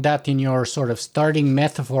upon that in your sort of starting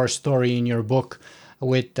metaphor story in your book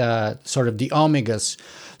with sort of the omegas.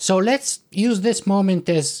 So let's use this moment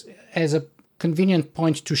as a convenient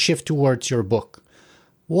point to shift towards your book.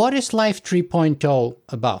 What is Life 3.0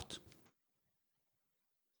 about?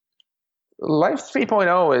 Life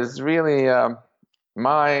 3.0 is really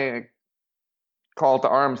my call to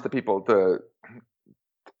arms to people to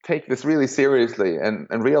take this really seriously and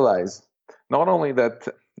realize not only that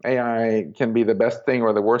AI can be the best thing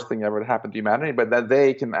or the worst thing ever to happen to humanity, but that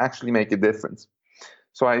they can actually make a difference.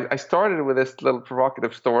 So I started with this little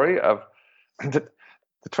provocative story of to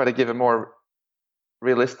try to give a more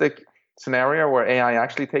realistic scenario where AI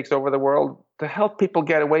actually takes over the world to help people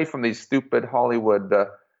get away from these stupid Hollywood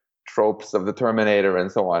tropes of the Terminator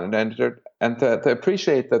and so on, and to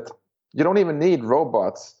appreciate that you don't even need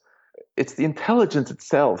robots. It's the intelligence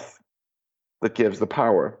itself that gives the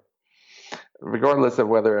power, regardless of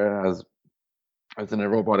whether it's in a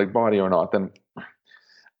robotic body or not. And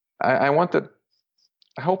I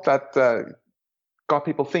hope that got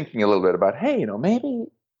people thinking a little bit about, hey, maybe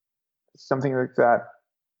something like that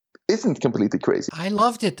isn't completely crazy. I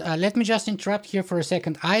loved it. Let me just interrupt here for a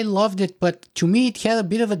second. I loved it, but to me it had a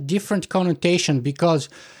bit of a different connotation because,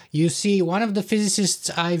 you see, one of the physicists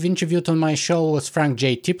I've interviewed on my show was Frank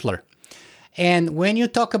J. Tipler. And when you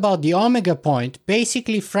talk about the omega point,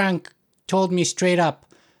 basically Frank told me straight up,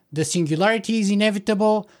 the singularity is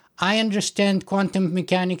inevitable. I understand quantum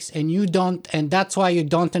mechanics and you don't, and that's why you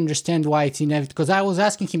don't understand why it's inevitable. Because I was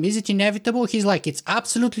asking him, is it inevitable? He's like, it's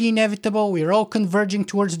absolutely inevitable. We're all converging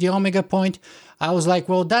towards the omega point. I was like,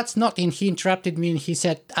 well, that's not, and he interrupted me and he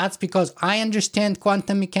said, that's because I understand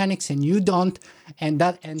quantum mechanics and you don't, and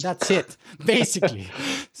that's it, basically.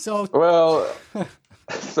 So well,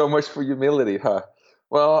 so much for humility, huh?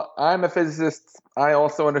 Well, I'm a physicist. I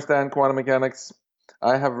also understand quantum mechanics.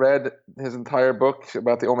 I have read his entire book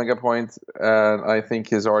about the omega point, and I think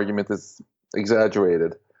his argument is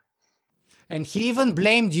exaggerated. And he even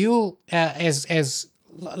blamed you as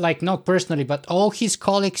like, not personally, but all his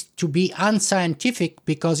colleagues to be unscientific,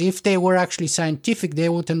 because if they were actually scientific, they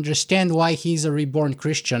would understand why he's a reborn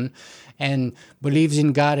Christian and believes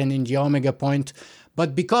in God and in the omega point.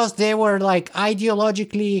 But because they were like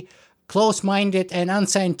ideologically close-minded and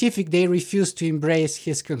unscientific, they refused to embrace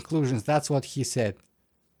his conclusions. That's what he said.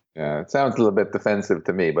 Yeah, it sounds a little bit defensive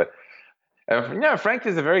to me, but Frank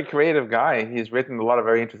is a very creative guy. He's written a lot of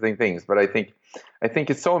very interesting things, but I think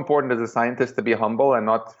it's so important as a scientist to be humble and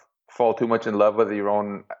not fall too much in love with your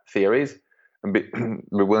own theories, and be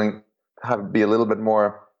willing to be a little bit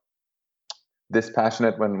more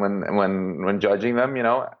dispassionate when judging them,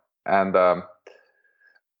 And I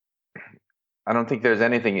don't think there's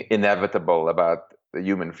anything inevitable about the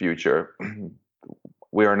human future.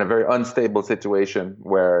 We are in a very unstable situation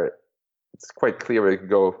where it's quite clear it could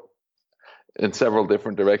go in several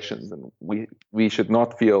different directions, and we should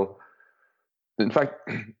not feel. In fact,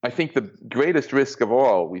 I think the greatest risk of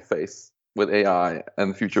all we face with AI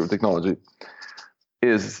and the future of technology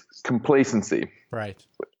is complacency. Right.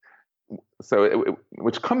 So,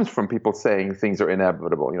 which comes from people saying things are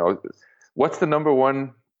inevitable. What's the number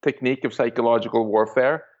one technique of psychological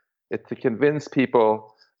warfare? It's to convince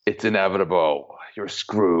people it's inevitable. You're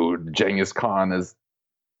screwed. Genghis Khan is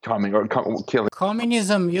coming or killing.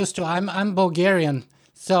 Communism used to. I'm Bulgarian,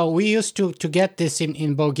 so we used to get this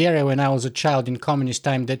in Bulgaria when I was a child in communist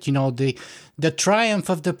time. That the triumph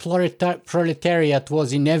of the proletariat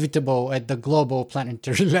was inevitable at the global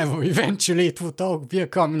planetary level. Eventually, it would all be a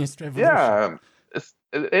communist revolution.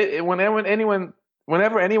 Yeah,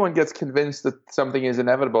 whenever anyone gets convinced that something is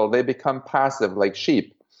inevitable, they become passive like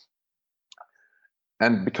sheep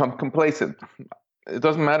and become complacent. It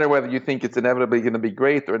doesn't matter whether you think it's inevitably going to be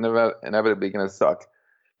great or inevitably going to suck.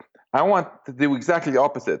 I want to do exactly the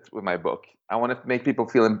opposite with my book. I want to make people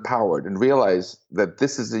feel empowered and realize that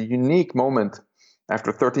this is a unique moment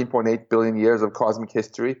after 13.8 billion years of cosmic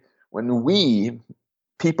history when we,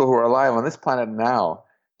 people who are alive on this planet now,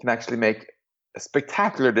 can actually make a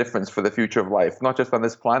spectacular difference for the future of life, not just on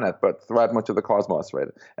this planet, but throughout much of the cosmos, right?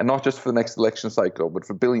 And not just for the next election cycle, but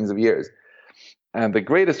for billions of years. And the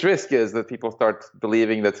greatest risk is that people start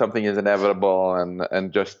believing that something is inevitable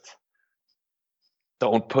and just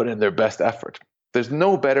don't put in their best effort. There's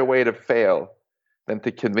no better way to fail than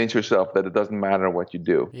to convince yourself that it doesn't matter what you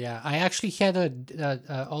do. Yeah, I actually had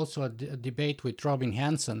also a debate with Robin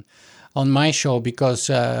Hanson on my show because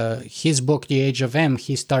his book, The Age of M,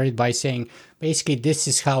 he started by saying, basically, this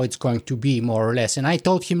is how it's going to be, more or less. And I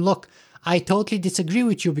told him, look, I totally disagree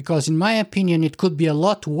with you because in my opinion, it could be a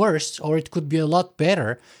lot worse or it could be a lot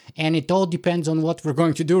better. And it all depends on what we're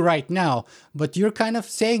going to do right now. But you're kind of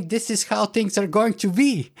saying this is how things are going to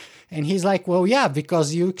be. And he's like, well, yeah,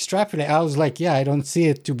 because you extrapolate. I was like, yeah, I don't see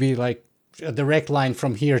it to be like a direct line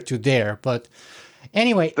from here to there. But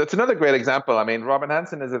anyway. That's another great example. I mean, Robin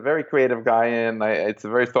Hanson is a very creative guy, and it's a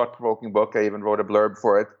very thought-provoking book. I even wrote a blurb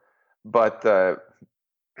for it. But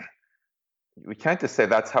we can't just say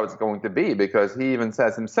that's how it's going to be, because he even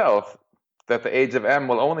says himself that the age of M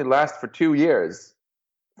will only last for 2 years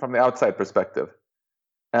from the outside perspective.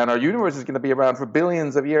 And our universe is going to be around for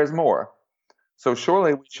billions of years more. So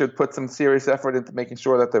surely we should put some serious effort into making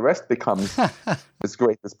sure that the rest becomes as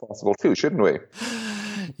great as possible too, shouldn't we?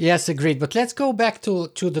 Yes, agreed. But let's go back to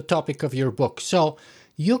the topic of your book. So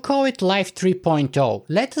you call it Life 3.0.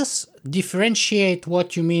 Let us differentiate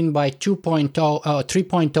what you mean by 2.0,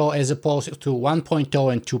 3.0 as opposed to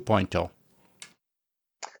 1.0 and 2.0.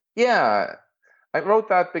 Yeah, I wrote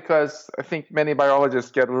that because I think many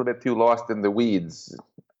biologists get a little bit too lost in the weeds.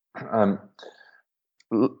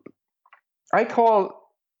 I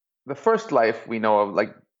call the first life we know of,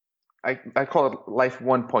 like, I call it life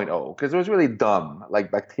 1.0 because it was really dumb,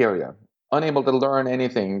 like bacteria, unable to learn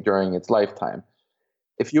anything during its lifetime.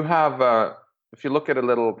 If you look at a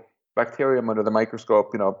little bacterium under the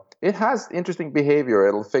microscope, it has interesting behavior.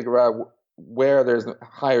 It'll figure out where there's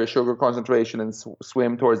higher sugar concentration and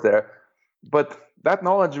swim towards there. But that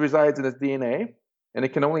knowledge resides in its DNA, and it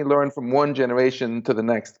can only learn from one generation to the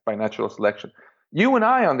next by natural selection. You and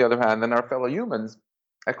I, on the other hand, and our fellow humans,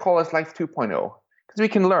 I call us life 2.0 because we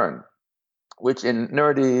can learn, which in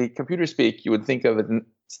nerdy computer speak, you would think of as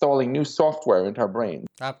installing new software into our brains.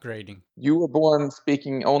 Upgrading. You were born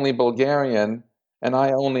speaking only Bulgarian and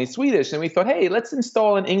I only Swedish. And we thought, hey, let's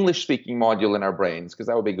install an English speaking module in our brains because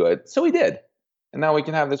that would be good. So we did. And now we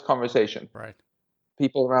can have this conversation. Right.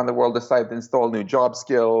 People around the world decide to install new job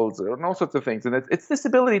skills and all sorts of things. And it's this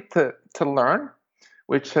ability to learn,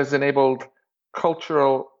 which has enabled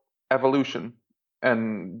cultural evolution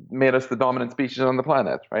and made us the dominant species on the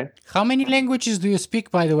planet, right? How many languages do you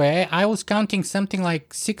speak, by the way? I was counting something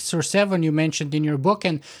like 6 or 7 you mentioned in your book.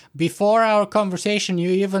 And before our conversation,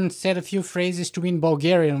 you even said a few phrases to me in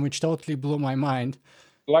Bulgarian, which totally blew my mind.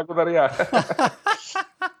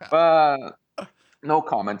 No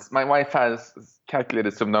comments. My wife has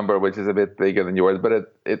calculated some number which is a bit bigger than yours,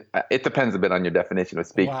 but it depends a bit on your definition of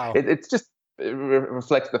speak. Wow. It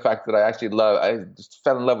reflects the fact that I just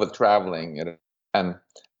fell in love with traveling, and I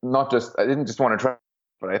didn't just want to travel,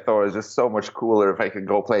 but I thought it was just so much cooler if I could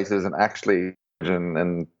go places and actually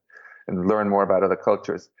and learn more about other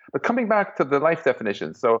cultures. But coming back to the life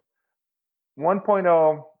definition, so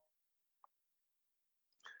 1.0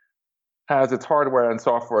 has its hardware and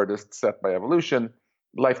software just set by evolution.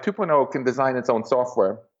 Life 2.0 can design its own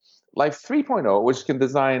software. Life 3.0, which can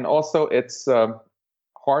design also its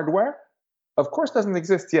hardware, of course doesn't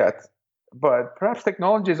exist yet, but perhaps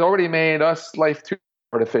technology has already made us Life 2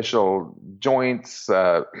 artificial joints,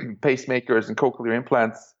 pacemakers, and cochlear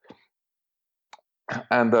implants.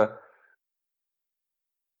 And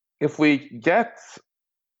if we get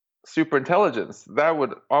super intelligence, that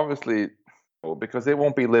would obviously, because it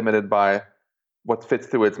won't be limited by what fits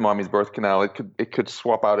through its mommy's birth canal. It could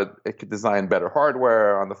swap out it could design better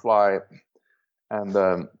hardware on the fly,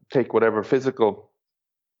 and take whatever physical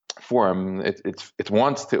form it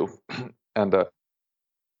wants to, and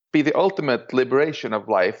be the ultimate liberation of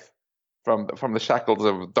life from the shackles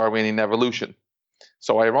of Darwinian evolution.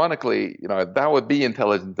 So ironically, that would be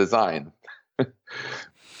intelligent design.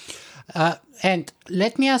 And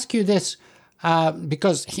let me ask you this,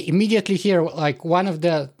 because immediately here, like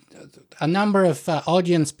a number of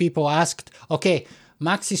audience people asked, okay,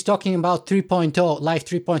 Max is talking about 3.0, Life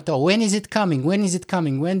 3.0. When is it coming? When is it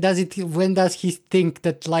coming? When does he think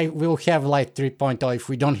that life will have Life 3.0 if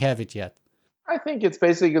we don't have it yet? I think it's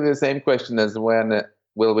basically the same question as when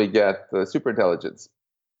will we get superintelligence?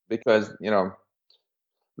 Because,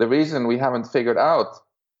 the reason we haven't figured out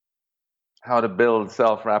how to build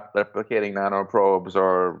self-replicating nanoprobes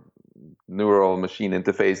or neural machine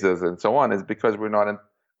interfaces and so on is because we're not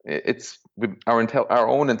our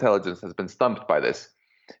own intelligence has been stumped by this.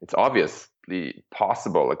 It's obviously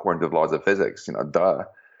possible according to the laws of physics, duh.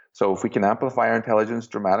 So if we can amplify our intelligence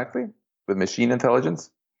dramatically with machine intelligence,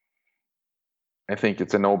 I think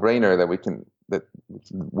it's a no-brainer that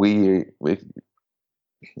we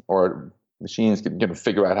or machines can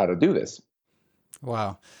figure out how to do this.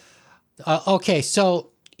 Wow. Okay, so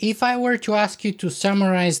if I were to ask you to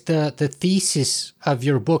summarize the thesis of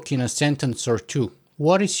your book in a sentence or two,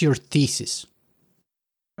 what is your thesis?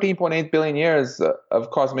 13.8 billion years of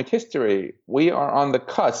cosmic history, we are on the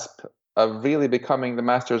cusp of really becoming the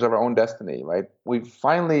masters of our own destiny, right? We've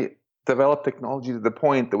finally developed technology to the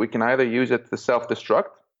point that we can either use it to self-destruct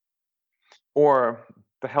or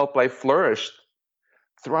to help life flourish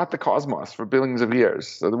throughout the cosmos for billions of years.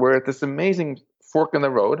 So we're at this amazing fork in the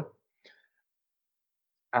road.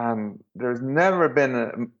 And there's never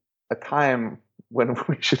been a time when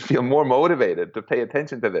we should feel more motivated to pay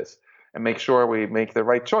attention to this and make sure we make the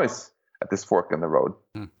right choice at this fork in the road.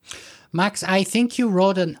 Max, I think you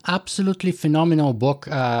wrote an absolutely phenomenal book.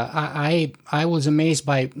 I was amazed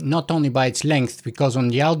by not only by its length, because on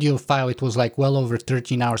the audio file it was like well over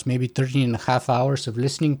 13 hours, maybe 13 and a half hours of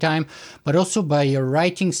listening time, but also by your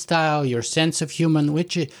writing style, your sense of humor,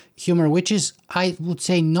 which is, I would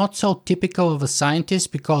say, not so typical of a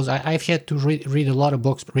scientist, because I've had to read a lot of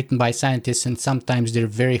books written by scientists, and sometimes they're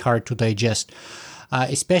very hard to digest.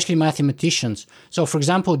 Especially mathematicians. So, for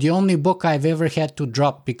example, the only book I've ever had to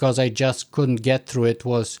drop because I just couldn't get through it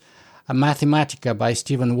was Mathematica by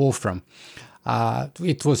Stephen Wolfram.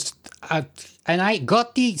 It was, and I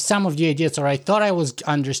got some of the ideas, or I thought I was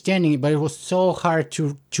understanding it, but it was so hard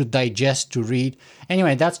to digest, to read.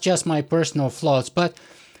 Anyway, that's just my personal flaws. But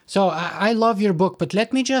so I love your book, but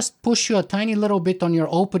let me just push you a tiny little bit on your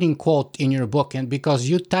opening quote in your book, and because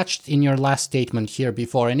you touched in your last statement here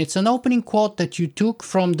before, and it's an opening quote that you took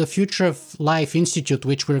from the Future of Life Institute,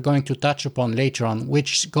 which we're going to touch upon later on,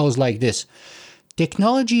 which goes like this: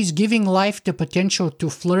 technology is giving life the potential to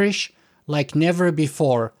flourish like never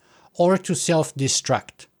before, or to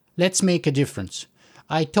self-destruct. Let's make a difference.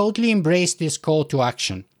 I totally embrace this call to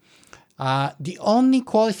action. The only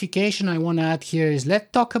qualification I want to add here is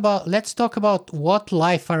let's talk about what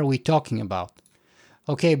life are we talking about.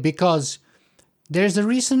 Okay, because there's a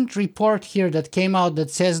recent report here that came out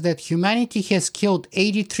that says that humanity has killed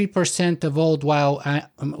 83% of all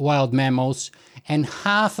wild mammals and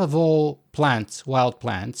half of all wild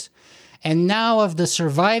plants. And now of the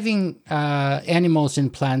surviving animals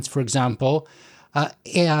and plants, for example,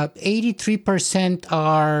 83%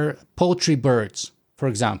 are poultry birds, for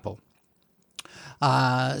example.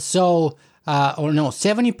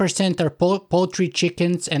 70% are poultry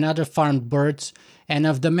chickens and other farmed birds. And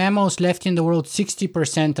of the mammals left in the world,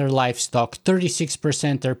 60% are livestock,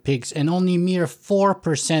 36% are pigs, and only mere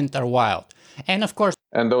 4% are wild. And of course,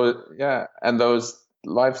 and those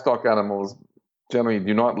livestock animals generally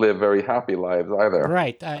do not live very happy lives either.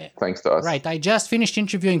 Right. Thanks to us. Right. I just finished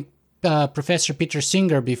interviewing Professor Peter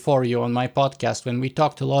Singer before you on my podcast when we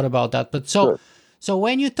talked a lot about that. But so. Good. So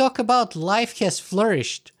when you talk about life has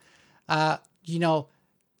flourished, I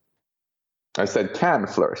said can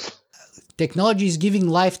flourish. Technology is giving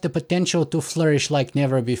life the potential to flourish like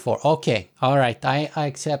never before. Okay, all right, I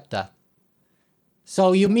accept that.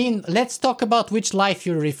 So you mean, let's talk about which life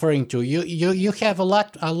you're referring to. You have a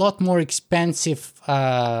lot more expansive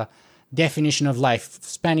definition of life,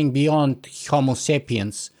 spanning beyond Homo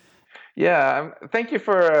sapiens. Yeah, thank you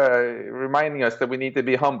for reminding us that we need to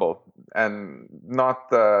be humble and not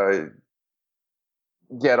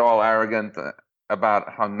get all arrogant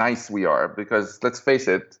about how nice we are, because let's face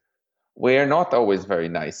it, we're not always very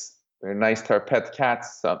nice. We're nice to our pet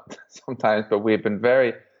cats sometimes, but we've been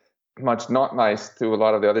very much not nice to a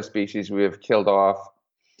lot of the other species we have killed off,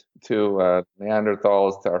 to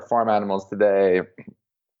Neanderthals, to our farm animals today.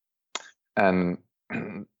 and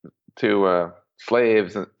to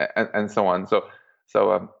slaves and so on. So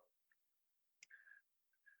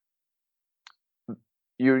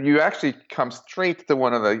you actually come straight to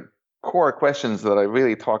one of the core questions that I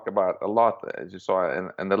really talk about a lot, as you saw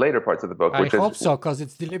in the later parts of the book, I which is hope so, because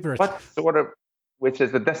it's deliberate. which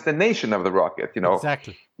is the destination of the rocket.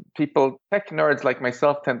 Exactly. People, tech nerds like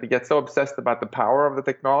myself, tend to get so obsessed about the power of the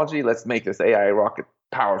technology. Let's make this AI rocket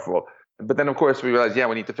powerful. But then, of course, we realize,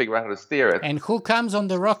 we need to figure out how to steer it. And who comes on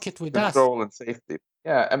the rocket with us? Control and safety.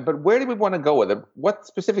 Yeah, but where do we want to go with it? What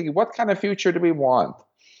kind of future do we want?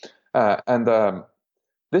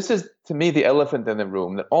 This is, to me, the elephant in the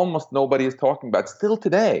room that almost nobody is talking about still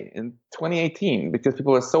today in 2018, because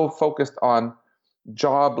people are so focused on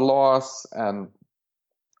job loss and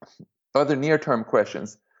other near-term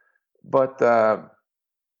questions. But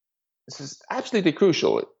this is absolutely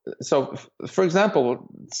crucial. So, for example,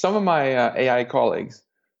 some of my AI colleagues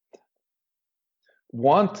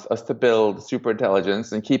want us to build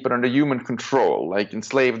superintelligence and keep it under human control, like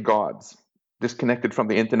enslaved gods, disconnected from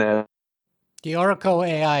the internet. The Oracle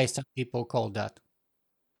AI, some people call that.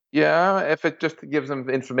 Yeah, if it just gives them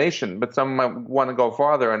information, but some might want to go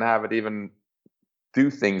farther and have it even do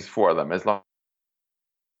things for them as long.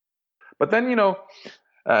 But then,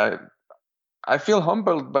 I feel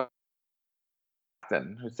humbled by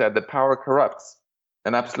who said that power corrupts,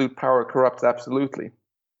 and absolute power corrupts absolutely.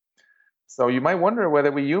 So you might wonder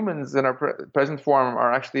whether we humans in our present form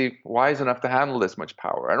are actually wise enough to handle this much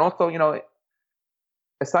power. And also,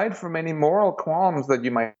 aside from any moral qualms that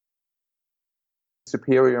you might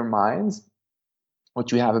superior minds,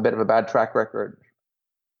 which we have a bit of a bad track record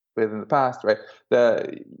with in the past, right?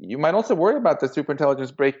 You might also worry about the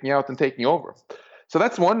superintelligence breaking out and taking over. So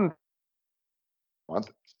that's one.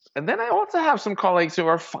 And then I also have some colleagues who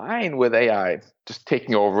are fine with AI just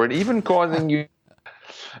taking over and even causing you,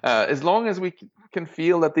 as long as we can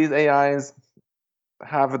feel that these AIs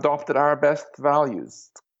have adopted our best values,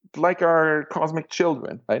 like our cosmic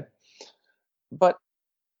children, right? But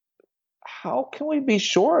how can we be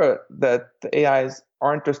sure that the AIs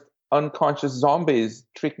aren't just unconscious zombies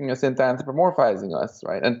tricking us into anthropomorphizing us,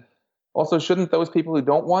 right? And also, shouldn't those people who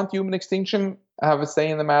don't want human extinction have a say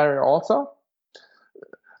in the matter also?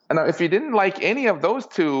 And now, if you didn't like any of those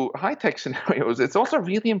two high-tech scenarios, it's also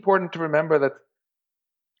really important to remember that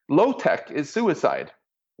low-tech is suicide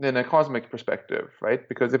in a cosmic perspective, right?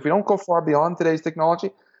 Because if we don't go far beyond today's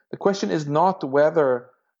technology, the question is not whether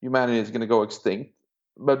humanity is going to go extinct,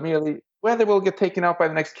 but merely whether we'll get taken out by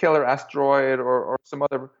the next killer asteroid or some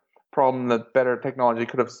other problem that better technology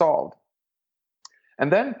could have solved.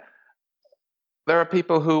 And then there are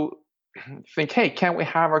people who think, hey, can't we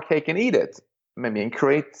have our cake and eat it? Maybe and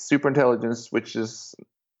create superintelligence which is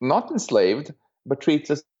not enslaved, but treats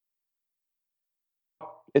us,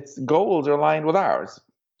 its goals are aligned with ours.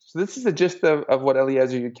 So this is the gist of what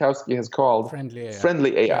Eliezer Yudkowsky has called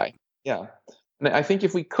friendly AI. Yeah. And I think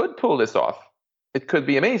if we could pull this off, it could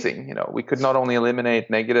be amazing. We could not only eliminate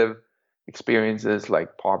negative experiences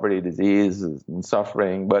like poverty, disease, and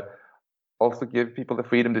suffering, but also give people the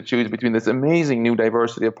freedom to choose between this amazing new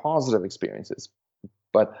diversity of positive experiences.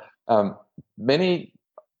 But many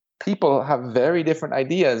people have very different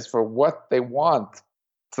ideas for what they want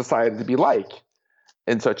society to be like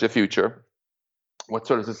in such a future, what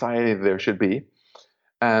sort of society there should be,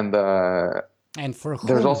 and for whom?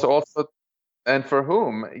 There's also and for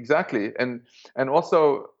whom exactly, and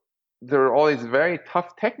also there are all these very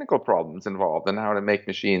tough technical problems involved in how to make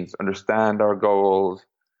machines understand our goals,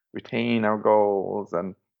 retain our goals,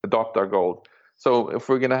 and adopt our goals. So if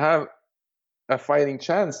we're going to have a fighting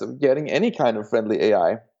chance of getting any kind of friendly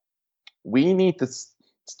AI, we need to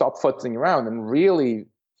stop futzing around and really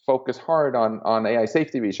focus hard on AI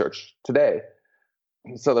safety research today,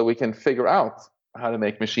 so that we can figure out how to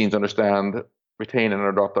make machines understand, retain, and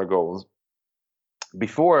adopt our goals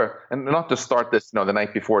before, and not to start this the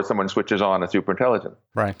night before someone switches on a superintelligence.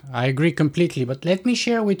 Right. I agree completely. But let me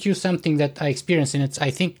share with you something that I experienced, and it's, I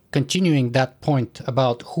think, continuing that point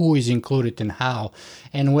about who is included and how,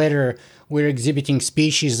 and whether we're exhibiting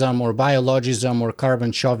speciesism or biologism or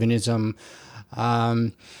carbon chauvinism.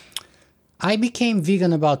 I became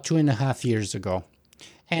vegan about 2.5 years ago.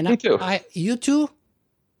 And Me too. You too?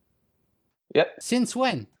 Yep. Since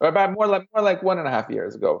when? About more like 1.5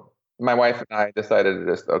 years ago. My wife and I decided to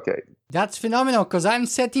just, okay. That's phenomenal, because I'm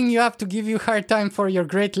setting you up to give you a hard time for your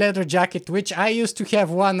great leather jacket, which I used to have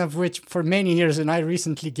one of which for many years, and I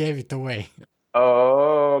recently gave it away.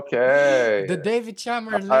 Okay. The David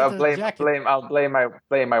Chalmers I'll leather blame jacket. blame I'll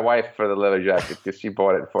blame my wife for the leather jacket because she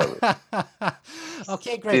bought it for me.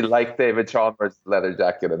 Okay, She great. liked David Chalmers' leather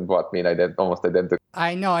jacket and bought me an almost identical.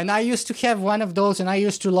 I know, and I used to have one of those and I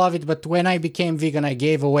used to love it, but when I became vegan, I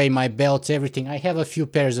gave away my belts, everything. I have a few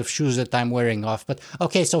pairs of shoes that I'm wearing off. But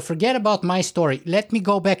okay, so forget about my story. Let me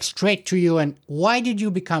go back straight to you. And why did you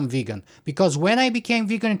become vegan? Because when I became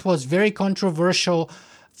vegan, it was very controversial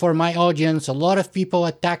for my audience. A lot of people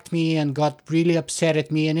attacked me and got really upset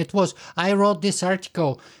at me. And it was, I wrote this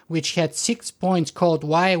article which had 6 points called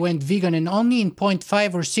Why I Went Vegan. And only in point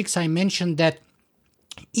 5 or 6, I mentioned that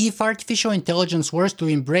if artificial intelligence were to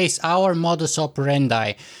embrace our modus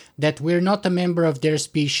operandi, that we're not a member of their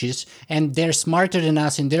species and they're smarter than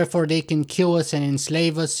us and therefore they can kill us and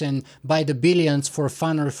enslave us and by the billions for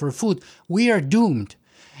fun or for food, we are doomed.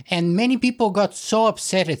 And many people got so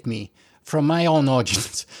upset at me from my own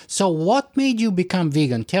audience. So, what made you become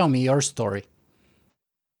vegan? Tell me your story.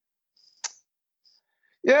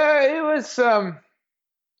 Yeah, it was. You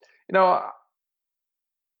know,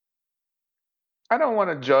 I don't want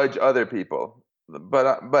to judge other people, but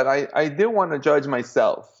I do want to judge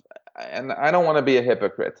myself, and I don't want to be a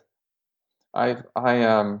hypocrite. I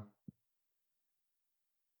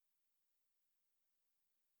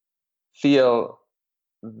feel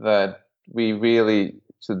that we really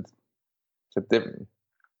should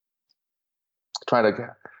try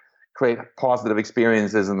to create positive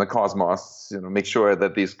experiences in the cosmos. You know, make sure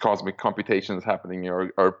that these cosmic computations happening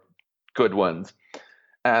are good ones.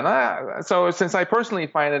 And so, since I personally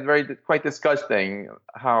find it quite disgusting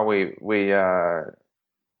how we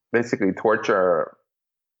basically torture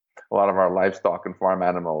a lot of our livestock and farm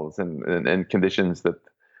animals in conditions that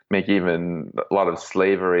make even a lot of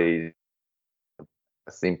slavery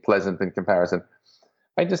seem pleasant in comparison.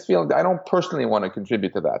 I just feel I don't personally want to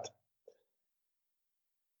contribute to that.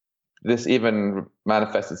 This even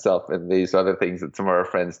manifests itself in these other things that some of our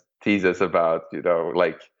friends tease us about,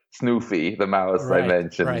 like Snoopy, the mouse I Right,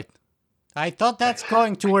 mentioned. right. I thought that's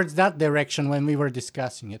going towards that direction when we were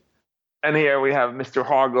discussing it. And here we have Mr.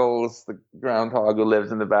 Hoggles, the groundhog who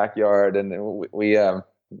lives in the backyard, and we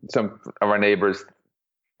some of our neighbors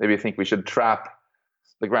maybe think we should trap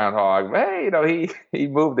the groundhog. Hey, he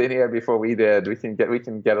moved in here before we did. We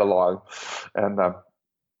can get along, and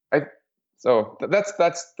I so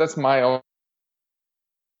that's my own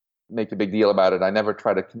make a big deal about it. I never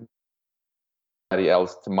try to convert anybody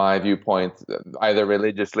else to my viewpoint, either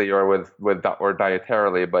religiously or with or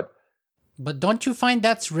dietarily. But But don't you find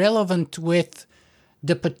that's relevant with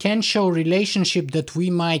the potential relationship that we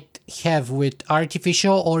might have with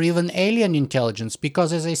artificial or even alien intelligence?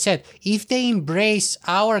 Because, as I said, if they embrace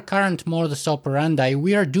our current modus operandi,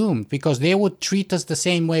 we are doomed because they would treat us the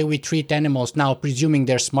same way we treat animals now, presuming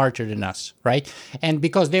they're smarter than us, right? And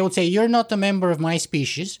because they would say, you're not a member of my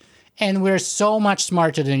species. And we're so much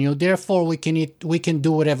smarter than you, therefore we can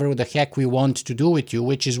do whatever the heck we want to do with you,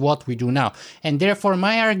 which is what we do now. And therefore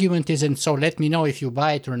my argument is, and so let me know if you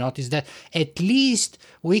buy it or not, is that at least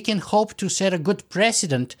we can hope to set a good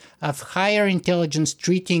precedent of higher intelligence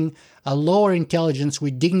treating a lower intelligence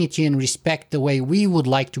with dignity and respect the way we would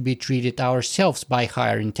like to be treated ourselves by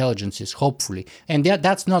higher intelligences, hopefully. And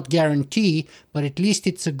that's not guarantee, but at least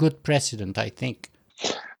it's a good precedent, I think.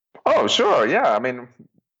 oh, sure, yeah. I mean,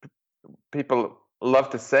 people love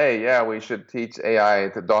to say, yeah, we should teach AI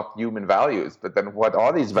to adopt human values, but then what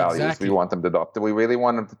are these values we Exactly. want them to adopt? Do we really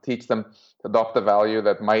want them to teach them to adopt a value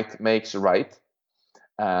that might makes right?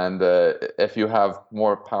 And if you have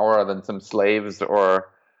more power than some slaves, or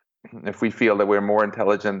if we feel that we're more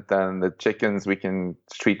intelligent than the chickens, we can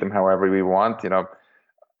treat them however we want.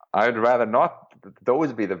 I'd rather not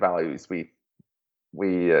those be the values we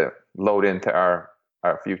load into our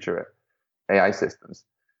future AI systems.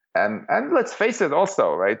 And let's face it,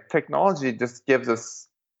 also, right? Technology just gives us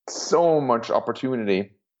so much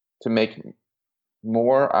opportunity to make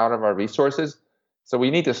more out of our resources. So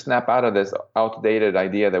we need to snap out of this outdated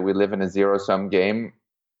idea that we live in a zero-sum game.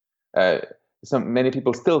 Uh, many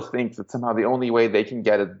people still think that somehow the only way they can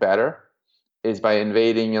get it better is by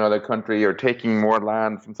invading another country or taking more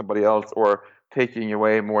land from somebody else or taking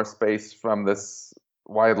away more space from this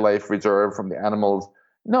wildlife reserve from the animals.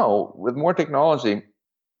 No, with more technology,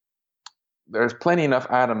 there's plenty enough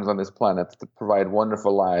atoms on this planet to provide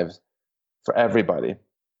wonderful lives for everybody.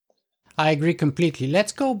 I agree completely.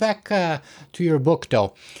 Let's go back to your book,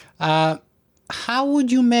 though. Uh, how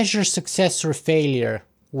would you measure success or failure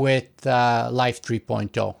with Life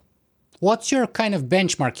 3.0? What's your kind of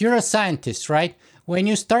benchmark? You're a scientist, right? When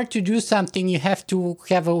you start to do something, you have to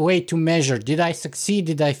have a way to measure. Did I succeed?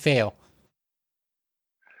 Did I fail?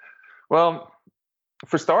 Well,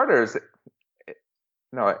 For starters,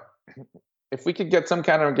 no, if we could get some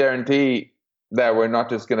kind of guarantee that we're not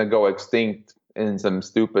just going to go extinct in some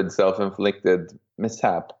stupid self-inflicted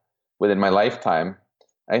mishap within my lifetime,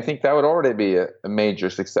 I think that would already be a major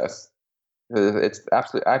success. It's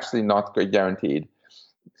absolutely actually not guaranteed.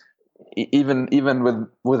 Even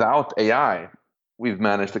without AI, we've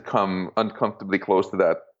managed to come uncomfortably close to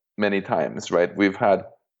that many times, right? We've had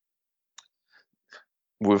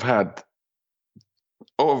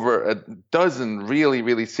over a dozen really,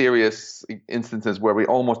 really serious instances where we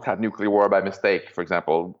almost had nuclear war by mistake. For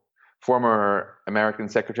example, former American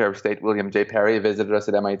Secretary of State William J. Perry visited us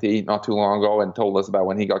at MIT not too long ago and told us about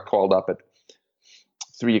when he got called up at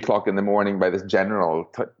 3 o'clock in the morning by this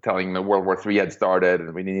general telling the World War III had started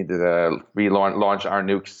and we needed to relaunch our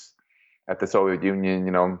nukes at the Soviet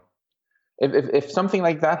Union. If something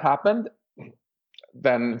like that happened,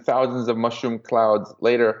 then thousands of mushroom clouds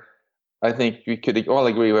later, I think we could all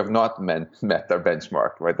agree we have not met our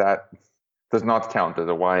benchmark, right? That does not count as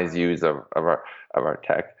a wise use of our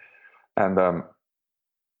tech. And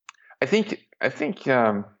I think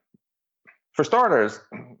for starters,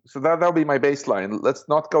 so that'll be my baseline. Let's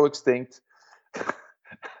not go extinct,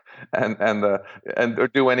 and or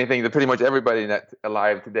do anything that pretty much everybody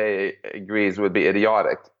alive today agrees would be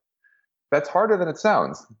idiotic. That's harder than it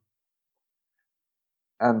sounds.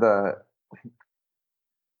 And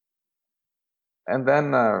and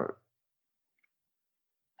then now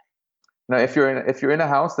if you're in a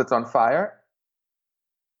house that's on fire,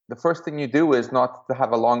 the first thing you do is not to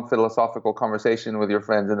have a long philosophical conversation with your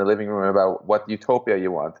friends in the living room about what utopia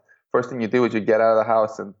you want. First thing you do is you get out of the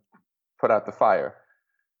house and put out the fire.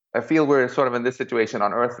 I feel we're sort of in this situation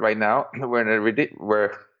on Earth right now.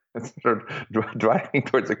 We're sort of driving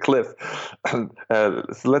towards a cliff. So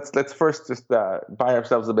let's first just buy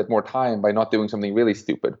ourselves a bit more time by not doing something really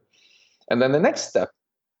stupid, and then the next step,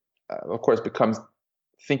 of course, becomes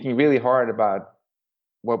thinking really hard about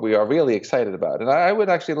what we are really excited about. And I would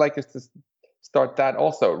actually like us to start that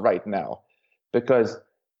also right now, because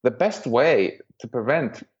the best way to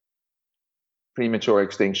prevent premature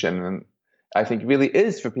extinction, and I think really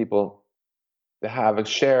is for people to have a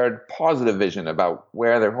shared positive vision about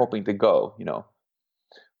where they're hoping to go.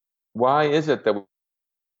 Why is it that we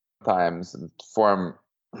sometimes form,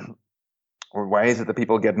 or why is it that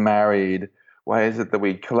people get married? Why is it that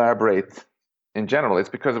we collaborate in general? It's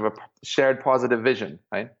because of a shared positive vision,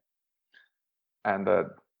 right? And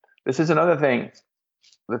this is another thing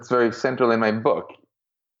that's very central in my book.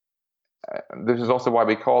 This is also why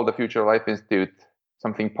we call the Future Life Institute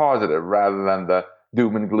something positive rather than the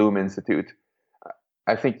doom and gloom institute.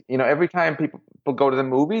 I think, every time people go to the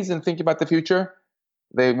movies and think about the future,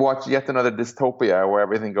 they watch yet another dystopia where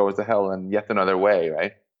everything goes to hell in yet another way,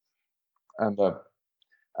 right? And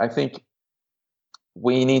I think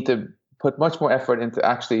we need to put much more effort into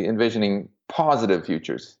actually envisioning positive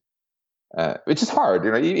futures, which is hard.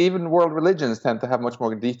 Even world religions tend to have much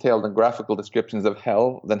more detailed and graphical descriptions of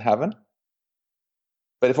hell than heaven.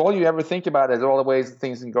 But if all you ever think about is all the ways that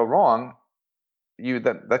things can go wrong,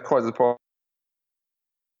 that causes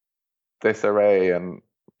disarray and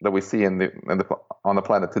that we see on the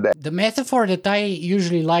planet today. The metaphor that I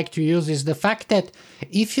usually like to use is the fact that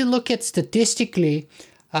if you look at statistically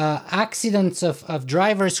accidents of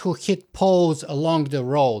drivers who hit poles along the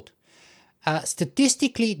road,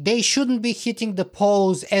 statistically they shouldn't be hitting the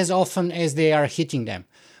poles as often as they are hitting them.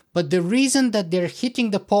 But the reason that they're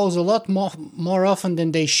hitting the poles a lot more often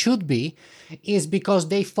than they should be is because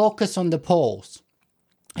they focus on the poles.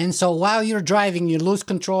 And so while you're driving, you lose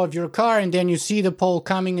control of your car, and then you see the pole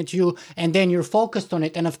coming at you, and then you're focused on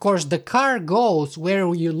it. And of course, the car goes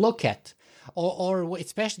where you look at. Or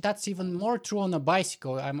especially, that's even more true on a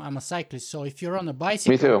bicycle. I'm a cyclist, so if you're on a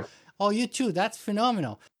bicycle... Me too. Oh, you too. That's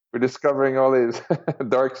phenomenal. We're discovering all these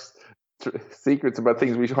dark secrets about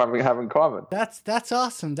things we have in common. That's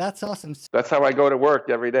awesome. That's awesome. That's how I go to work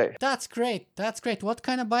every day. That's great. That's great. What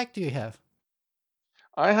kind of bike do you have?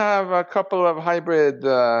 I have a couple of hybrid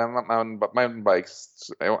mountain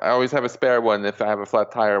bikes. I always have a spare one if I have a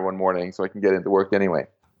flat tire one morning, so I can get into work anyway.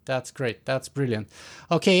 That's great. That's brilliant.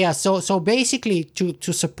 Okay, yeah. So basically,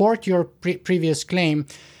 to support your previous claim,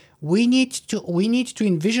 we need to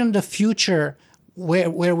envision the future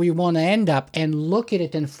where we want to end up and look at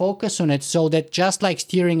it and focus on it, so that just like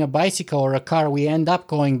steering a bicycle or a car, we end up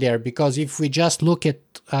going there. Because if we just look at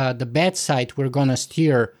the bad side, we're gonna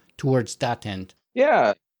steer towards that end.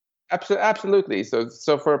 Yeah, absolutely.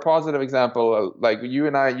 So for a positive example, like you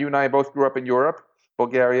and I both grew up in Europe,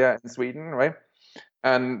 Bulgaria and Sweden, right?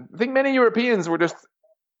 And I think many Europeans were just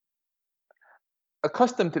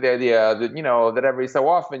accustomed to the idea that, that every so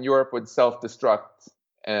often Europe would self-destruct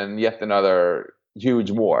in yet another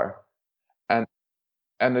huge war. And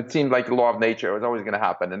and it seemed like the law of nature was always going to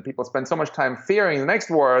happen. And people spent so much time fearing the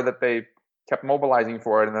next war that they kept mobilizing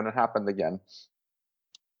for it, and then it happened again.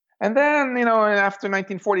 And then, after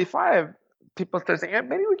 1945, people started saying, yeah,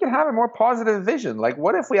 maybe we can have a more positive vision. Like,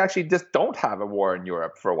 what if we actually just don't have a war in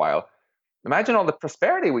Europe for a while? Imagine all the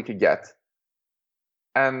prosperity we could get.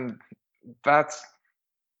 And that's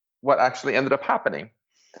what actually ended up happening.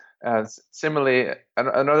 Similarly,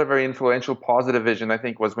 another very influential positive vision, I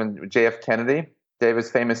think, was when JF Kennedy gave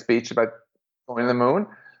his famous speech about going to the moon.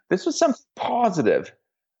 This was something positive,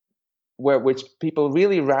 which people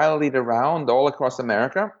really rallied around all across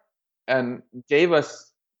America and gave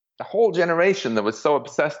us a whole generation that was so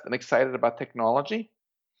obsessed and excited about technology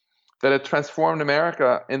that it transformed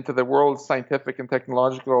America into the world's scientific and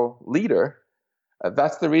technological leader.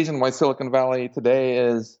 That's the reason why Silicon Valley today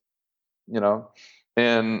is,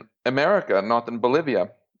 in America, not in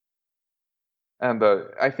Bolivia. And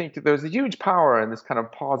I think there's a huge power in this kind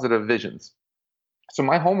of positive visions. So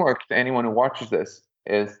my homework to anyone who watches this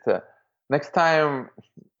is to, next time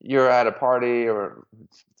you're at a party or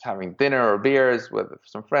having dinner or beers with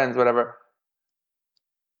some friends, whatever,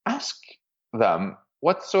 ask them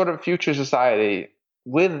what sort of future society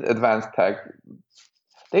with advanced tech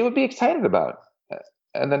they would be excited about.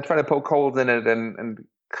 And then try to poke holes in it and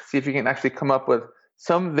see if you can actually come up with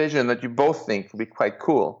some vision that you both think would be quite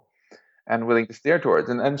cool and willing to steer towards,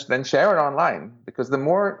 and then share it online. Because the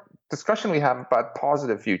more discussion we have about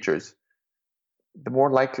positive futures, the more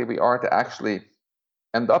likely we are to actually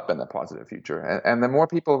end up in a positive future. And the more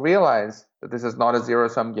people realize that this is not a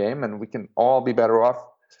zero-sum game and we can all be better off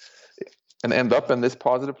and end up in this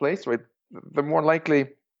positive place, right, the more likely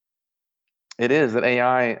it is that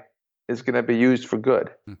AI is going to be used for good.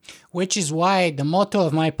 Which is why the motto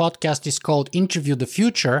of my podcast is called Interview the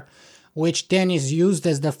Future, which then is used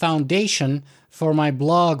as the foundation for my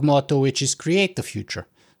blog motto, which is Create the Future.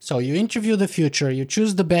 So you interview the future, you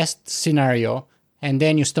choose the best scenario, and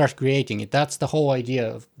then you start creating it. That's the whole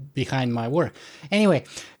idea behind my work. Anyway,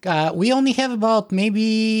 we only have about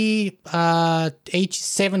maybe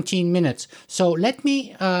 17 minutes. So let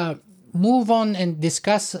me move on and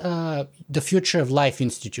discuss the Future of Life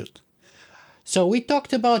Institute. So we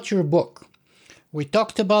talked about your book. We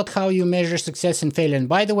talked about how you measure success and failure. And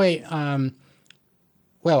by the way,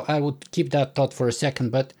 well, I would keep that thought for a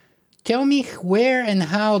second, but tell me, where and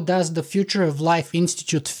how does the Future of Life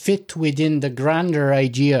Institute fit within the grander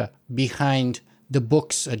idea behind the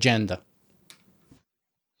book's agenda?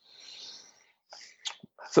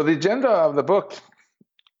 So the agenda of the book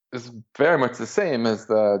is very much the same as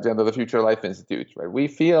the agenda of the Future of Life Institute, right? We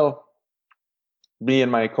feel, me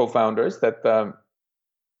and my co-founders, that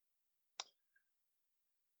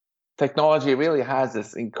technology really has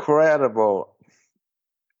this incredible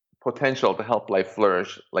potential to help life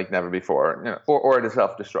flourish like never before, or to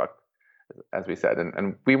self-destruct, as we said.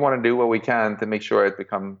 And we want to do what we can to make sure it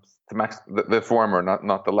becomes the former,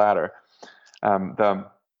 not the latter.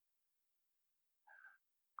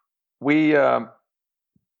 We're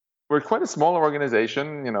quite a small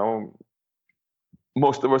organization,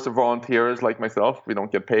 most of us are volunteers like myself. We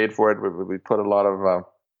don't get paid for it. We put a lot of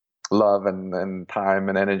love and time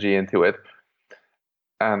and energy into it.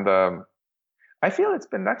 And I feel it's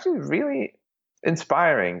been actually really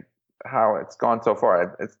inspiring how it's gone so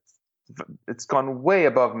far. It's gone way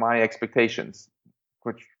above my expectations,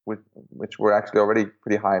 which were actually already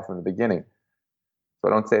pretty high from the beginning. So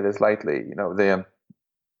I don't say this lightly.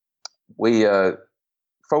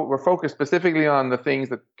 We're focused specifically on the things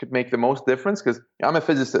that could make the most difference, because I'm a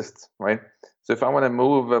physicist, right? So if I want to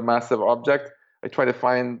move a massive object, I try to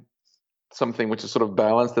find something which is sort of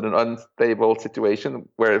balanced in an unstable situation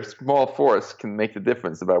where a small force can make the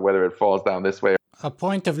difference about whether it falls down this way. A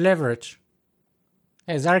point of leverage,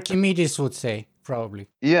 as Archimedes would say, probably.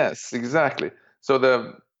 Yes, exactly.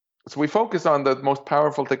 So we focus on the most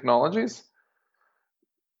powerful technologies: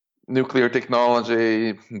 nuclear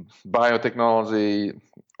technology, biotechnology,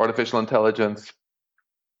 artificial intelligence.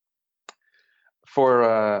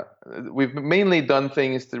 We've mainly done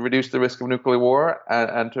things to reduce the risk of nuclear war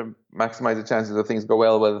and to maximize the chances that things go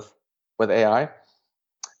well with AI.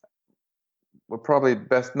 We're probably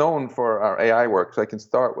best known for our AI work, so I can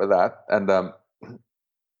start with that. And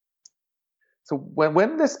so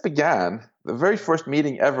when this began, the very first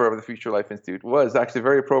meeting ever of the Future Life Institute was actually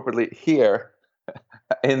very appropriately here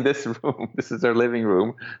in this room. This is our living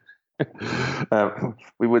room.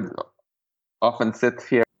 We would often sit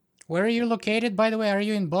here. Where are you located, by the way? Are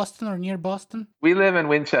you in Boston or near Boston? We live in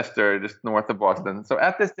Winchester, just north of Boston. So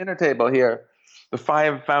at this dinner table here, the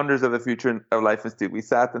 5 founders of the Future of Life Institute. We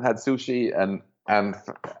sat and had sushi and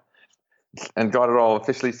got it all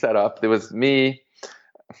officially set up. There was me,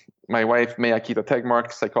 my wife, Meyakita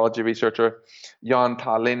Tegmark, psychology researcher, Jan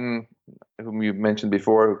Tallinn, whom you mentioned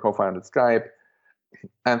before, who co-founded Skype,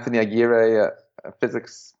 Anthony Aguirre, a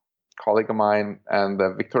physics colleague of mine, and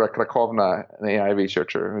Victoria Krakovna, an AI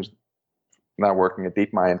researcher who's now working at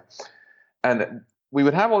DeepMind. And we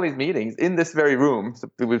would have all these meetings in this very room. So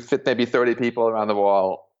we would fit maybe 30 people around the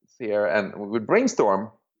wall here, and we would brainstorm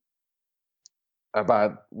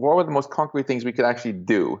about what were the most concrete things we could actually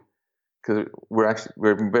do, because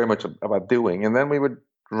we're very much about doing. And then we would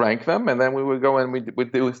rank them, and then we would go and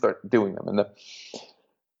we'd start doing them. And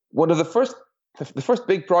one of the first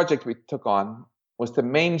big project we took on was to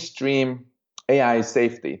mainstream AI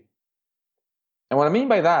safety. And what I mean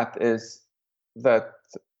by that is that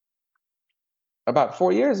about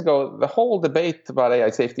 4 years ago, the whole debate about AI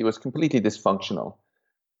safety was completely dysfunctional.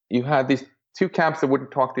 You had these two camps that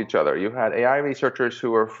wouldn't talk to each other. You had AI researchers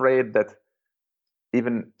who were afraid that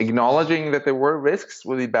even acknowledging that there were risks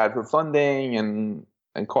would be bad for funding and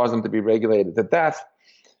cause them to be regulated to death.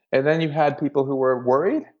 And then you had people who were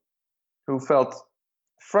worried, who felt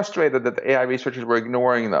frustrated that the AI researchers were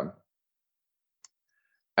ignoring them.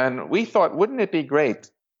 And we thought, wouldn't it be great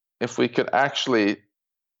if we could actually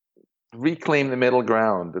reclaim the middle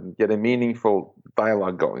ground and get a meaningful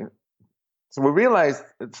dialogue going? So we realized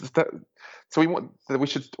that we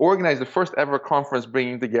should organize the first ever conference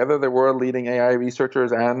bringing together the world leading AI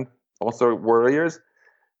researchers and also warriors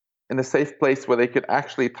in a safe place where they could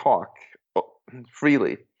actually talk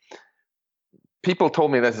freely. People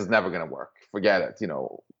told me this is never going to work. Forget it.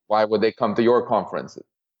 Why would they come to your conference?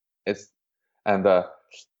 So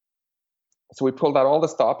we pulled out all the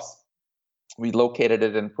stops. We located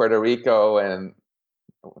it in Puerto Rico and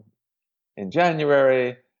in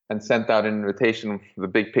January, and sent out an invitation with the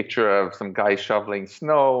big picture of some guy shoveling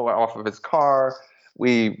snow off of his car.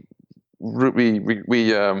 We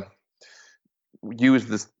used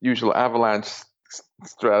this usual avalanche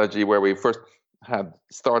strategy where we first had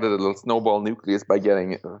started a little snowball nucleus by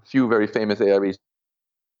getting a few very famous AI researchers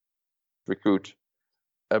recruit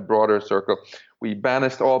a broader circle. We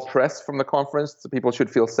banished all press from the conference, so people should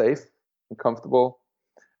feel safe and comfortable.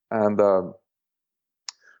 And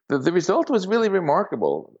the result was really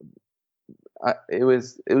remarkable. It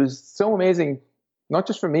was so amazing, not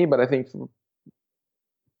just for me, but I think for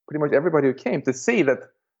pretty much everybody who came, to see that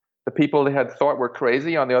the people they had thought were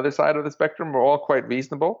crazy on the other side of the spectrum were all quite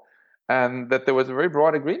reasonable, and that there was a very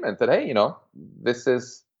broad agreement that, hey,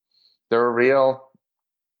 there are real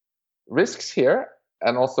risks here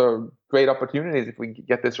and also great opportunities if we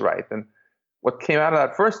get this right. And what came out of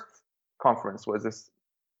that first conference was this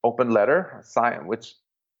open letter, which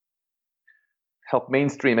helped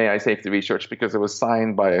mainstream AI safety research because it was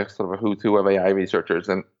signed by a sort of a who's who of AI researchers.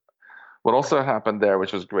 And what also happened there,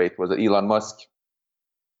 which was great, was that Elon Musk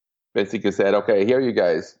basically said, okay, here you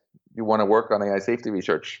guys, you want to work on AI safety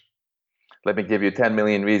research. Let me give you 10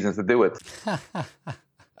 million reasons to do it.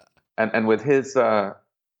 and with his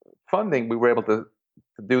funding, we were able to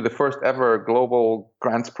do the first ever global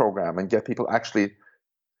grants program and get people actually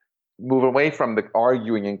move away from the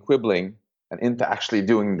arguing and quibbling and into actually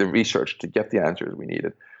doing the research to get the answers we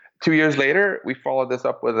needed. 2 years later, we followed this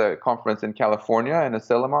up with a conference in California in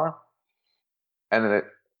Asilomar. And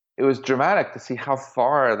it was dramatic to see how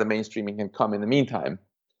far the mainstreaming can come in the meantime.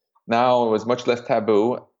 Now it was much less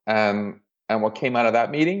taboo. And what came out of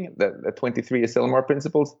that meeting, the 23 Asilomar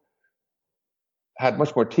principles, had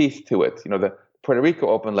much more teeth to it. The Puerto Rico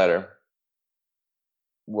open letter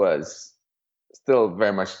was still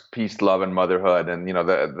very much peace, love, and motherhood. And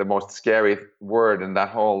the most scary word in that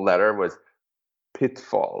whole letter was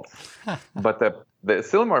pitfalls. But the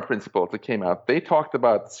Asilomar principles that came out, they talked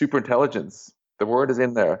about superintelligence. The word is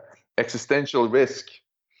in there, existential risk,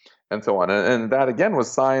 and so on. And that again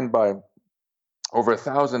was signed by over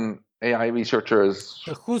 1,000 AI researchers.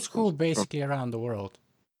 The who's who basically around the world.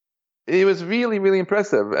 It was really, really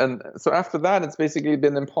impressive. And so after that, it's basically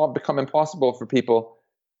become impossible for people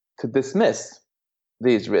to dismiss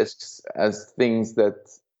these risks as things that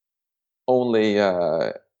only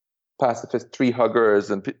pacifist tree huggers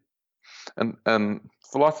and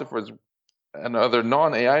philosophers and other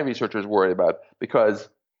non-AI researchers worry about, because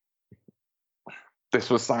this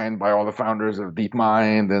was signed by all the founders of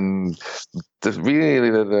DeepMind and really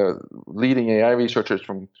the leading AI researchers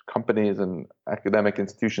from companies and academic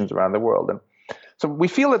institutions around the world. And so we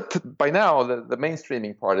feel that by now the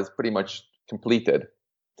mainstreaming part is pretty much completed.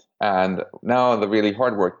 And now the really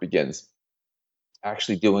hard work begins,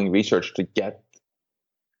 actually doing research to get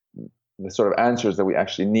the sort of answers that we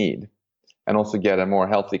actually need. and also get a more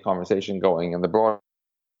healthy conversation going in the broad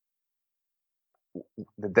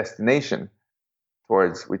the destination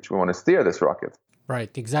towards which we want to steer this rocket.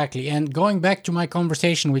 Right, exactly. And going back to my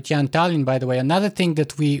conversation with Jan Tallinn, by the way, another thing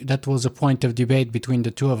that was a point of debate between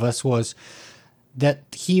the two of us was that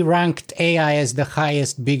he ranked AI as the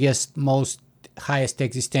highest, biggest, most highest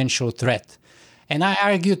existential threat. And I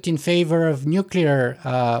argued in favor of nuclear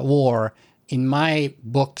war in my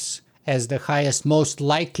books as the highest, most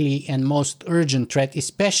likely, and most urgent threat,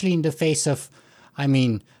 especially in the face of, I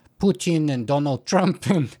mean, Putin and Donald Trump.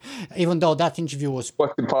 And even though that interview was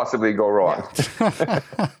What could possibly go wrong?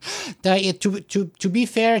 to be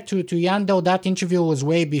fair to Jan, though, that interview was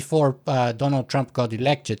way before Donald Trump got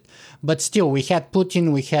elected. But still, we had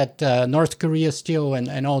Putin, we had North Korea still,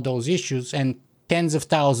 and all those issues, and tens of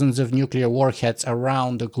thousands of nuclear warheads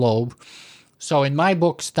around the globe. So in my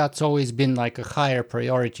books, that's always been like a higher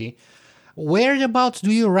priority. Whereabouts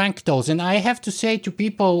do you rank those? And I have to say to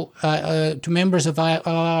people, to members of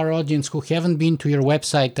our audience who haven't been to your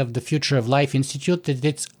website of the Future of Life Institute, that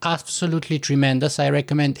it's absolutely tremendous. I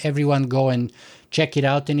recommend everyone go and check it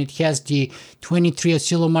out. And it has the 23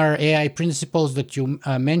 Asilomar AI principles that you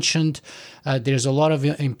mentioned. There's a lot of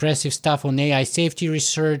impressive stuff on AI safety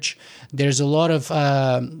research. There's a lot of,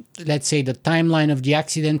 let's say, the timeline of the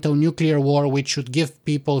accidental nuclear war, which should give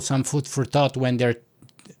people some food for thought when they're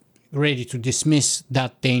ready to dismiss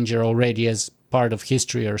that danger already as part of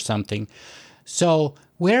history or something. So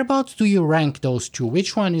whereabouts do you rank those two?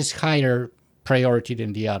 Which one is higher priority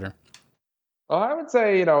than the other? Well, I would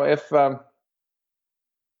say,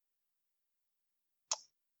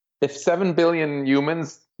 if 7 billion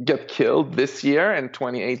humans get killed this year in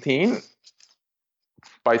 2018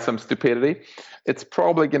 by some stupidity, it's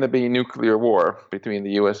probably going to be nuclear war between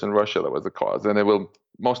the US and Russia that was the cause, and it will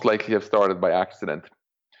most likely have started by accident.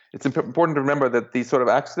 It's important to remember that these sort of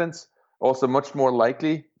accidents are also much more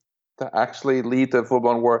likely to actually lead to a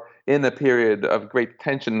full-blown war in a period of great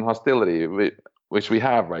tension and hostility, which we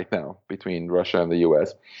have right now between Russia and the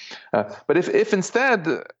US. But if instead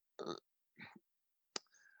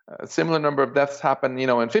a similar number of deaths happen,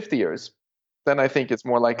 in 50 years, then I think it's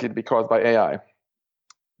more likely to be caused by AI.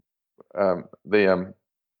 They're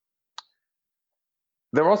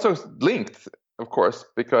also linked, of course,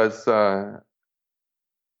 because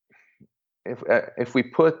if we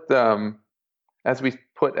put, as we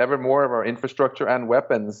put ever more of our infrastructure and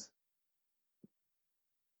weapons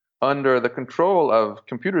under the control of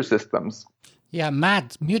computer systems. Yeah,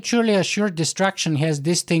 Matt, mutually assured destruction has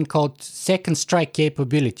this thing called second strike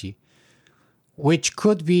capability, which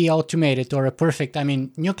could be automated or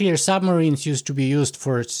nuclear submarines used to be used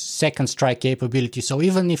for second strike capability. So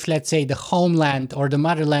even if, let's say, the homeland or the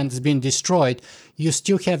motherland has been destroyed, you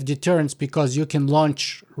still have deterrence because you can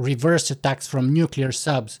launch reverse attacks from nuclear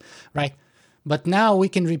subs, right? But now we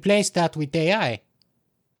can replace that with AI.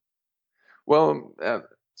 Well,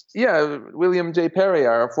 William J. Perry,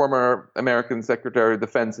 our former American Secretary of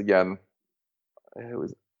Defense, again, it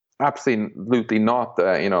was absolutely not,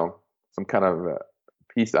 some kind of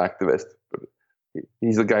peace activist, but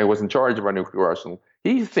he's the guy who was in charge of our nuclear arsenal.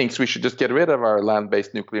 He thinks we should just get rid of our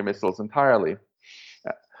land-based nuclear missiles entirely,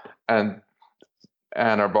 and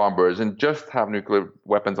our bombers, and just have nuclear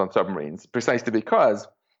weapons on submarines, precisely because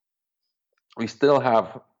we still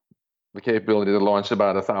have the capability to launch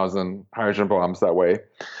about 1,000 hydrogen bombs that way,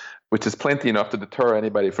 which is plenty enough to deter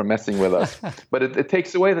anybody from messing with us. But it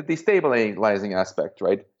takes away the destabilizing aspect,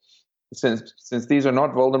 right? Since these are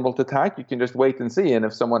not vulnerable to attack, you can just wait and see. And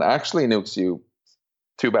if someone actually nukes you,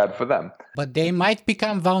 too bad for them. But they might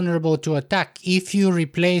become vulnerable to attack if you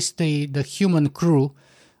replace the human crew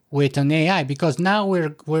with an AI, because now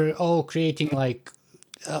we're all creating like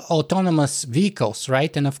autonomous vehicles,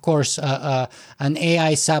 right? And of course, an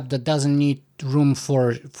AI sub that doesn't need room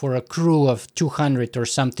for a crew of 200 or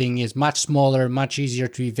something is much smaller, much easier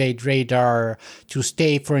to evade radar, to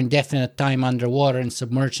stay for indefinite time underwater and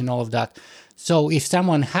submerged and all of that. So if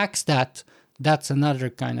someone hacks that, that's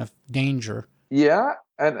another kind of danger. Yeah,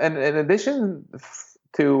 and in addition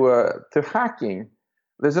to hacking,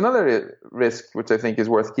 there's another risk which I think is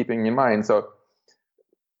worth keeping in mind. So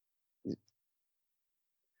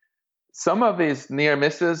some of these near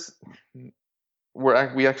misses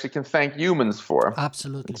we actually can thank humans for.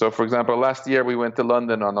 Absolutely. So, for example, last year we went to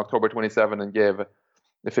London on October 27 and gave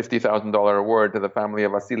the $50,000 award to the family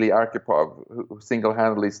of Vasily Arkhipov, who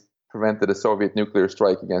single-handedly prevented a Soviet nuclear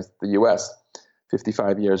strike against the US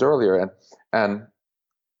 55 years earlier. And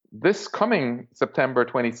this coming September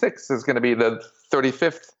 26th is going to be the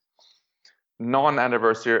 35th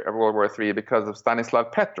non-anniversary of World War III because of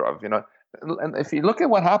Stanislav Petrov. And if you look at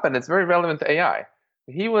what happened, it's very relevant to AI.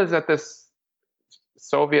 He was at this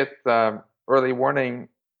Soviet early warning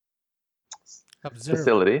Observer.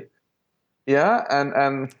 facility. Yeah,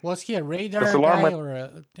 and Was he a this radar alarm guy went.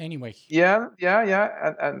 or anyway? Yeah,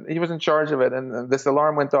 and he was in charge of it, and this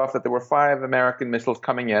alarm went off that there were 5 American missiles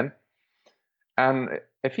coming in, and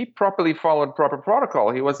if he properly followed proper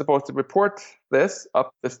protocol, he was supposed to report this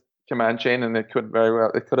up this command chain, and it could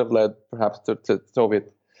have led perhaps to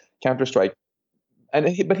Soviet counterstrike,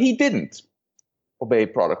 but he didn't obey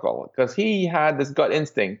protocol because he had this gut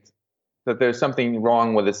instinct that there's something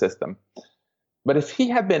wrong with the system. But if he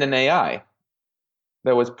had been an AI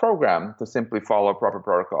that was programmed to simply follow proper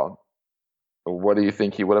protocol, what do you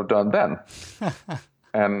think he would have done then?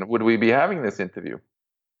 And would we be having this interview?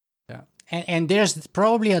 Yeah. And there's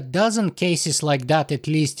probably a dozen cases like that, at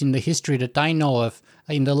least in the history that I know of,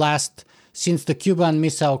 in the last, since the Cuban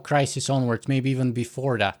Missile Crisis onwards, maybe even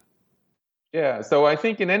before that. Yeah, so I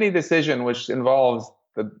think in any decision which involves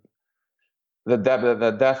the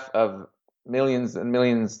death of millions and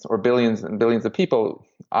millions or billions and billions of people,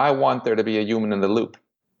 I want there to be a human in the loop.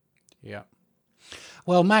 Yeah.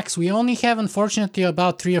 Well, Max, we only have, unfortunately,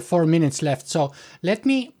 about 3 or 4 minutes left. So let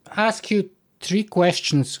me ask you 3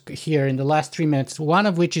 questions here in the last 3 minutes, one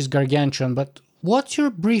of which is gargantuan. But what's your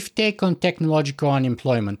brief take on technological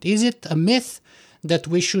unemployment? Is it a myth that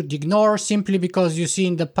we should ignore simply because you see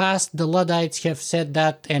in the past the Luddites have said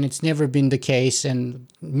that and it's never been the case, and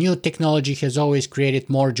new technology has always created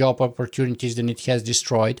more job opportunities than it has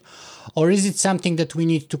destroyed? Or is it something that we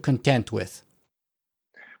need to contend with?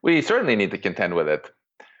 We certainly need to contend with it.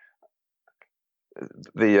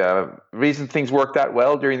 The reason things worked out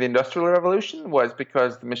well during the Industrial Revolution was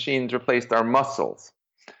because the machines replaced our muscles.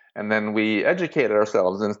 And then we educated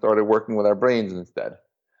ourselves and started working with our brains instead.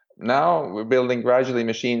 Now we're building gradually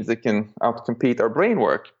machines that can outcompete our brain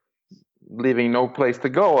work, leaving no place to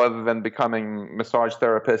go other than becoming massage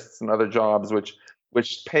therapists and other jobs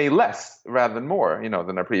which pay less rather than more,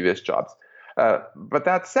 than our previous jobs. But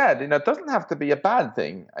that said, it doesn't have to be a bad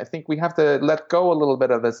thing. I think we have to let go a little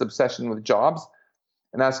bit of this obsession with jobs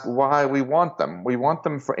and ask why we want them. We want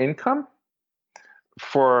them for income,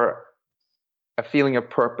 for a feeling of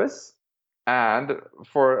purpose, and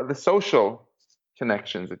for the social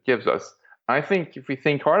connections it gives us. I think if we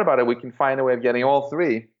think hard about it, we can find a way of getting all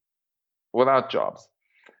three without jobs.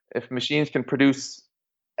 If machines can produce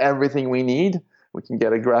everything we need, we can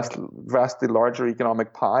get a vastly larger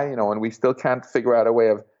economic pie, and we still can't figure out a way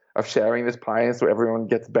of sharing this pie so everyone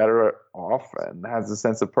gets better off and has a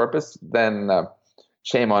sense of purpose, then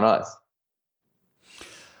shame on us.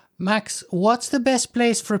 Max, what's the best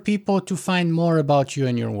place for people to find more about you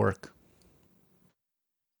and your work?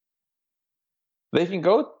 They can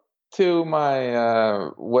go to my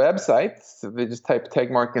website. They just type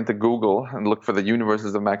Tegmark into Google and look for the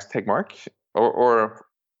universes of Max Tegmark. Or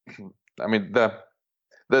I mean, the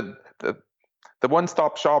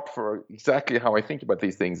one-stop shop for exactly how I think about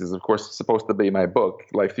these things is, of course, supposed to be my book,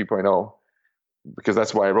 Life 3.0, because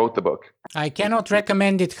that's why I wrote the book. I cannot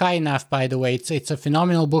recommend it high enough, by the way. It's a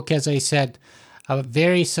phenomenal book, as I said,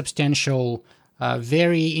 very substantial,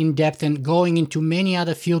 very in-depth, and going into many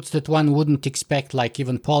other fields that one wouldn't expect, like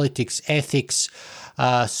even politics, ethics,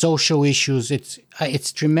 social issues.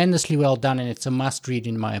 It's tremendously well done, and it's a must-read,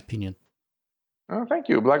 in my opinion. Oh, thank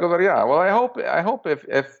you, Blagodaria. Well, I hope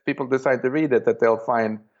if people decide to read it, that they'll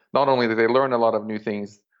find not only that they learn a lot of new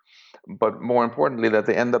things, but more importantly, that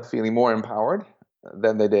they end up feeling more empowered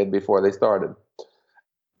than they did before they started.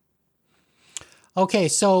 Okay,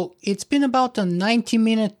 so it's been about a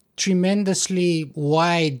 90-minute, tremendously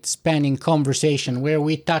wide-spanning conversation where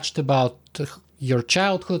we touched about your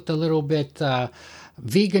childhood a little bit,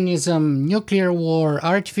 veganism, nuclear war,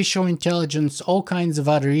 artificial intelligence, all kinds of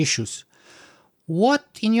other issues. What,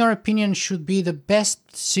 in your opinion, should be the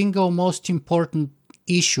best single most important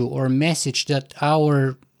issue or message that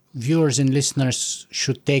our viewers and listeners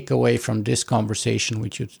should take away from this conversation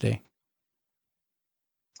with you today?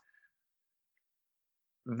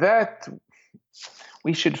 That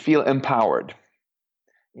we should feel empowered.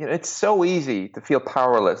 It's so easy to feel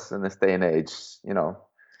powerless in this day and age,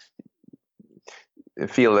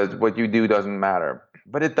 feel that what you do doesn't matter,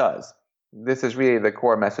 but it does. This is really the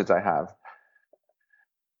core message I have.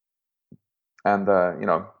 And,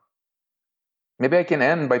 maybe I can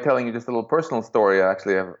end by telling you just a little personal story,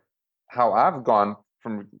 actually, of how I've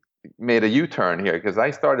made a U-turn here, because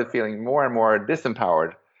I started feeling more and more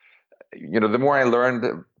disempowered. The more I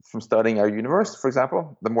learned from studying our universe, for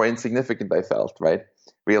example, the more insignificant I felt, right?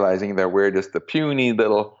 Realizing that we're just a puny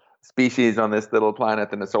little species on this little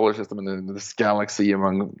planet in the solar system and in this galaxy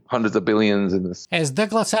among hundreds of billions. As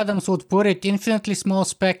Douglas Adams would put it, infinitely small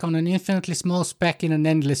speck on an infinitely small speck in an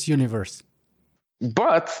endless universe.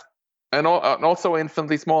 but and also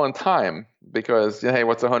infinitely small in time, because hey,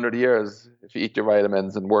 what's 100 years if you eat your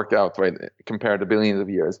vitamins and work out, right, compared to billions of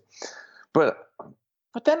years? But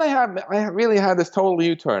then I really had this total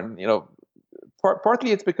U-turn.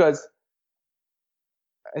 Partly it's because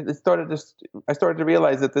I started to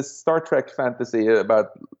realize that this Star Trek fantasy about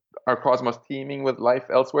our cosmos teeming with life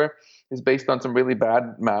elsewhere is based on some really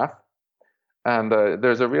bad math, and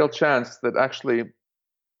there's a real chance that actually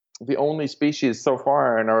the only species so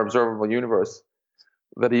far in our observable universe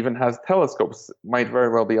that even has telescopes might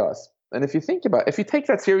very well be us. And if you take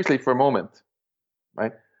that seriously for a moment,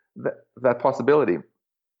 right, that possibility,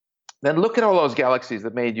 then look at all those galaxies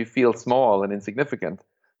that made you feel small and insignificant.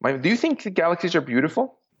 Do you think the galaxies are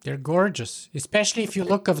beautiful? They're gorgeous, especially if you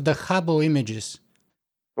look at the Hubble images.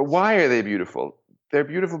 But why are they beautiful? They're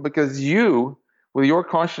beautiful because you, with your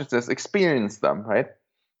consciousness, experience them, right?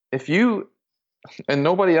 If you and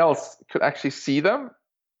nobody else could actually see them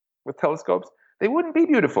with telescopes, they wouldn't be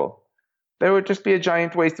beautiful. They would just be a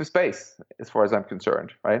giant waste of space, as far as I'm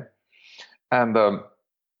concerned, right? And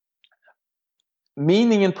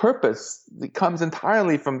meaning and purpose comes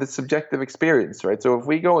entirely from the subjective experience, right? So if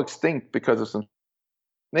we go extinct because of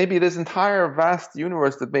maybe this entire vast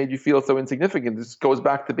universe that made you feel so insignificant just goes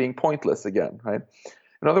back to being pointless again, right?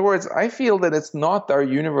 In other words, I feel that it's not our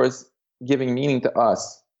universe giving meaning to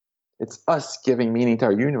us. It's us giving meaning to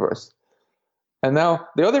our universe. And now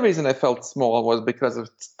the other reason I felt small was because of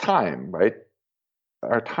time, right?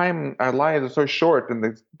 Our lives are so short in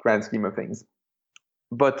the grand scheme of things.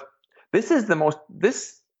 But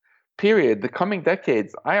this period, the coming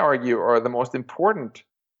decades, I argue, are the most important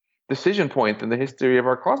decision point in the history of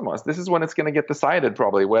our cosmos. This is when it's going to get decided,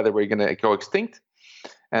 probably, whether we're going to go extinct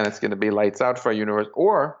and it's going to be lights out for our universe,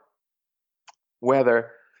 or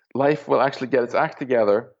whether life will actually get its act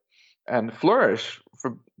together and flourish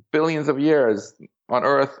for billions of years on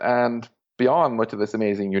Earth and beyond much of this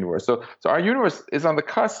amazing universe. So our universe is on the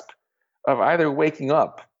cusp of either waking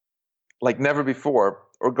up like never before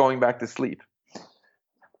or going back to sleep.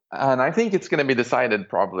 And I think it's going to be decided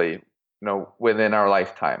probably, within our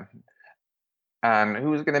lifetime. And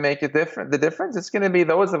who's going to make it different? The difference? It's going to be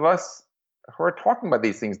those of us who are talking about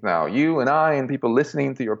these things now, you and I, and people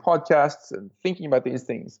listening to your podcasts and thinking about these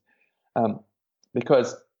things,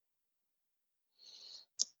 because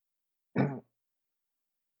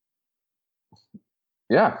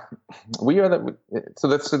yeah, we are the.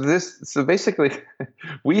 So basically,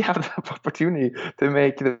 we have the opportunity to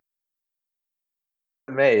make the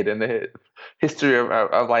made in the history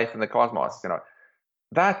of life in the cosmos.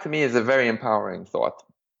 That to me is a very empowering thought,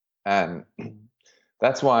 and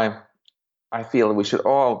that's why I feel we should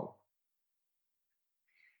all.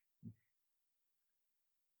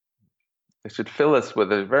 It should fill us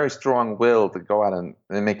with a very strong will to go out and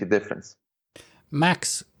make a difference.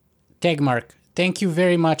 Max Tegmark, thank you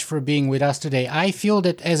very much for being with us today. I feel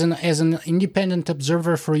that as an independent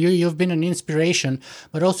observer for you, you've been an inspiration,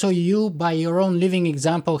 but also you, by your own living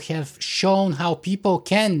example, have shown how people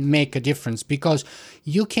can make a difference, because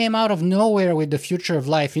you came out of nowhere with the Future of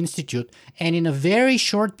Life Institute, and in a very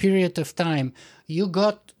short period of time, you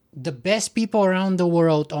got the best people around the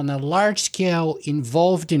world on a large scale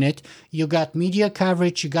involved in it. You got media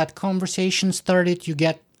coverage, you got conversations started, you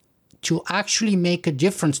get to actually make a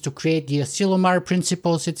difference, to create the Asilomar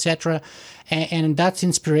principles, etc. And that's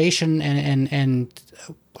inspiration, and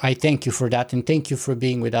I thank you for that, and thank you for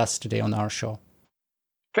being with us today on our show.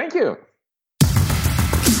 Thank you.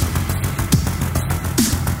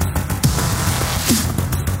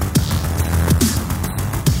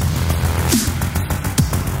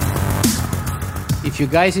 If you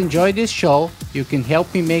guys enjoyed this show, you can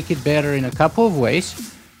help me make it better in a couple of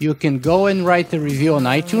ways. You can go and write a review on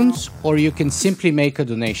iTunes, or you can simply make a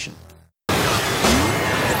donation.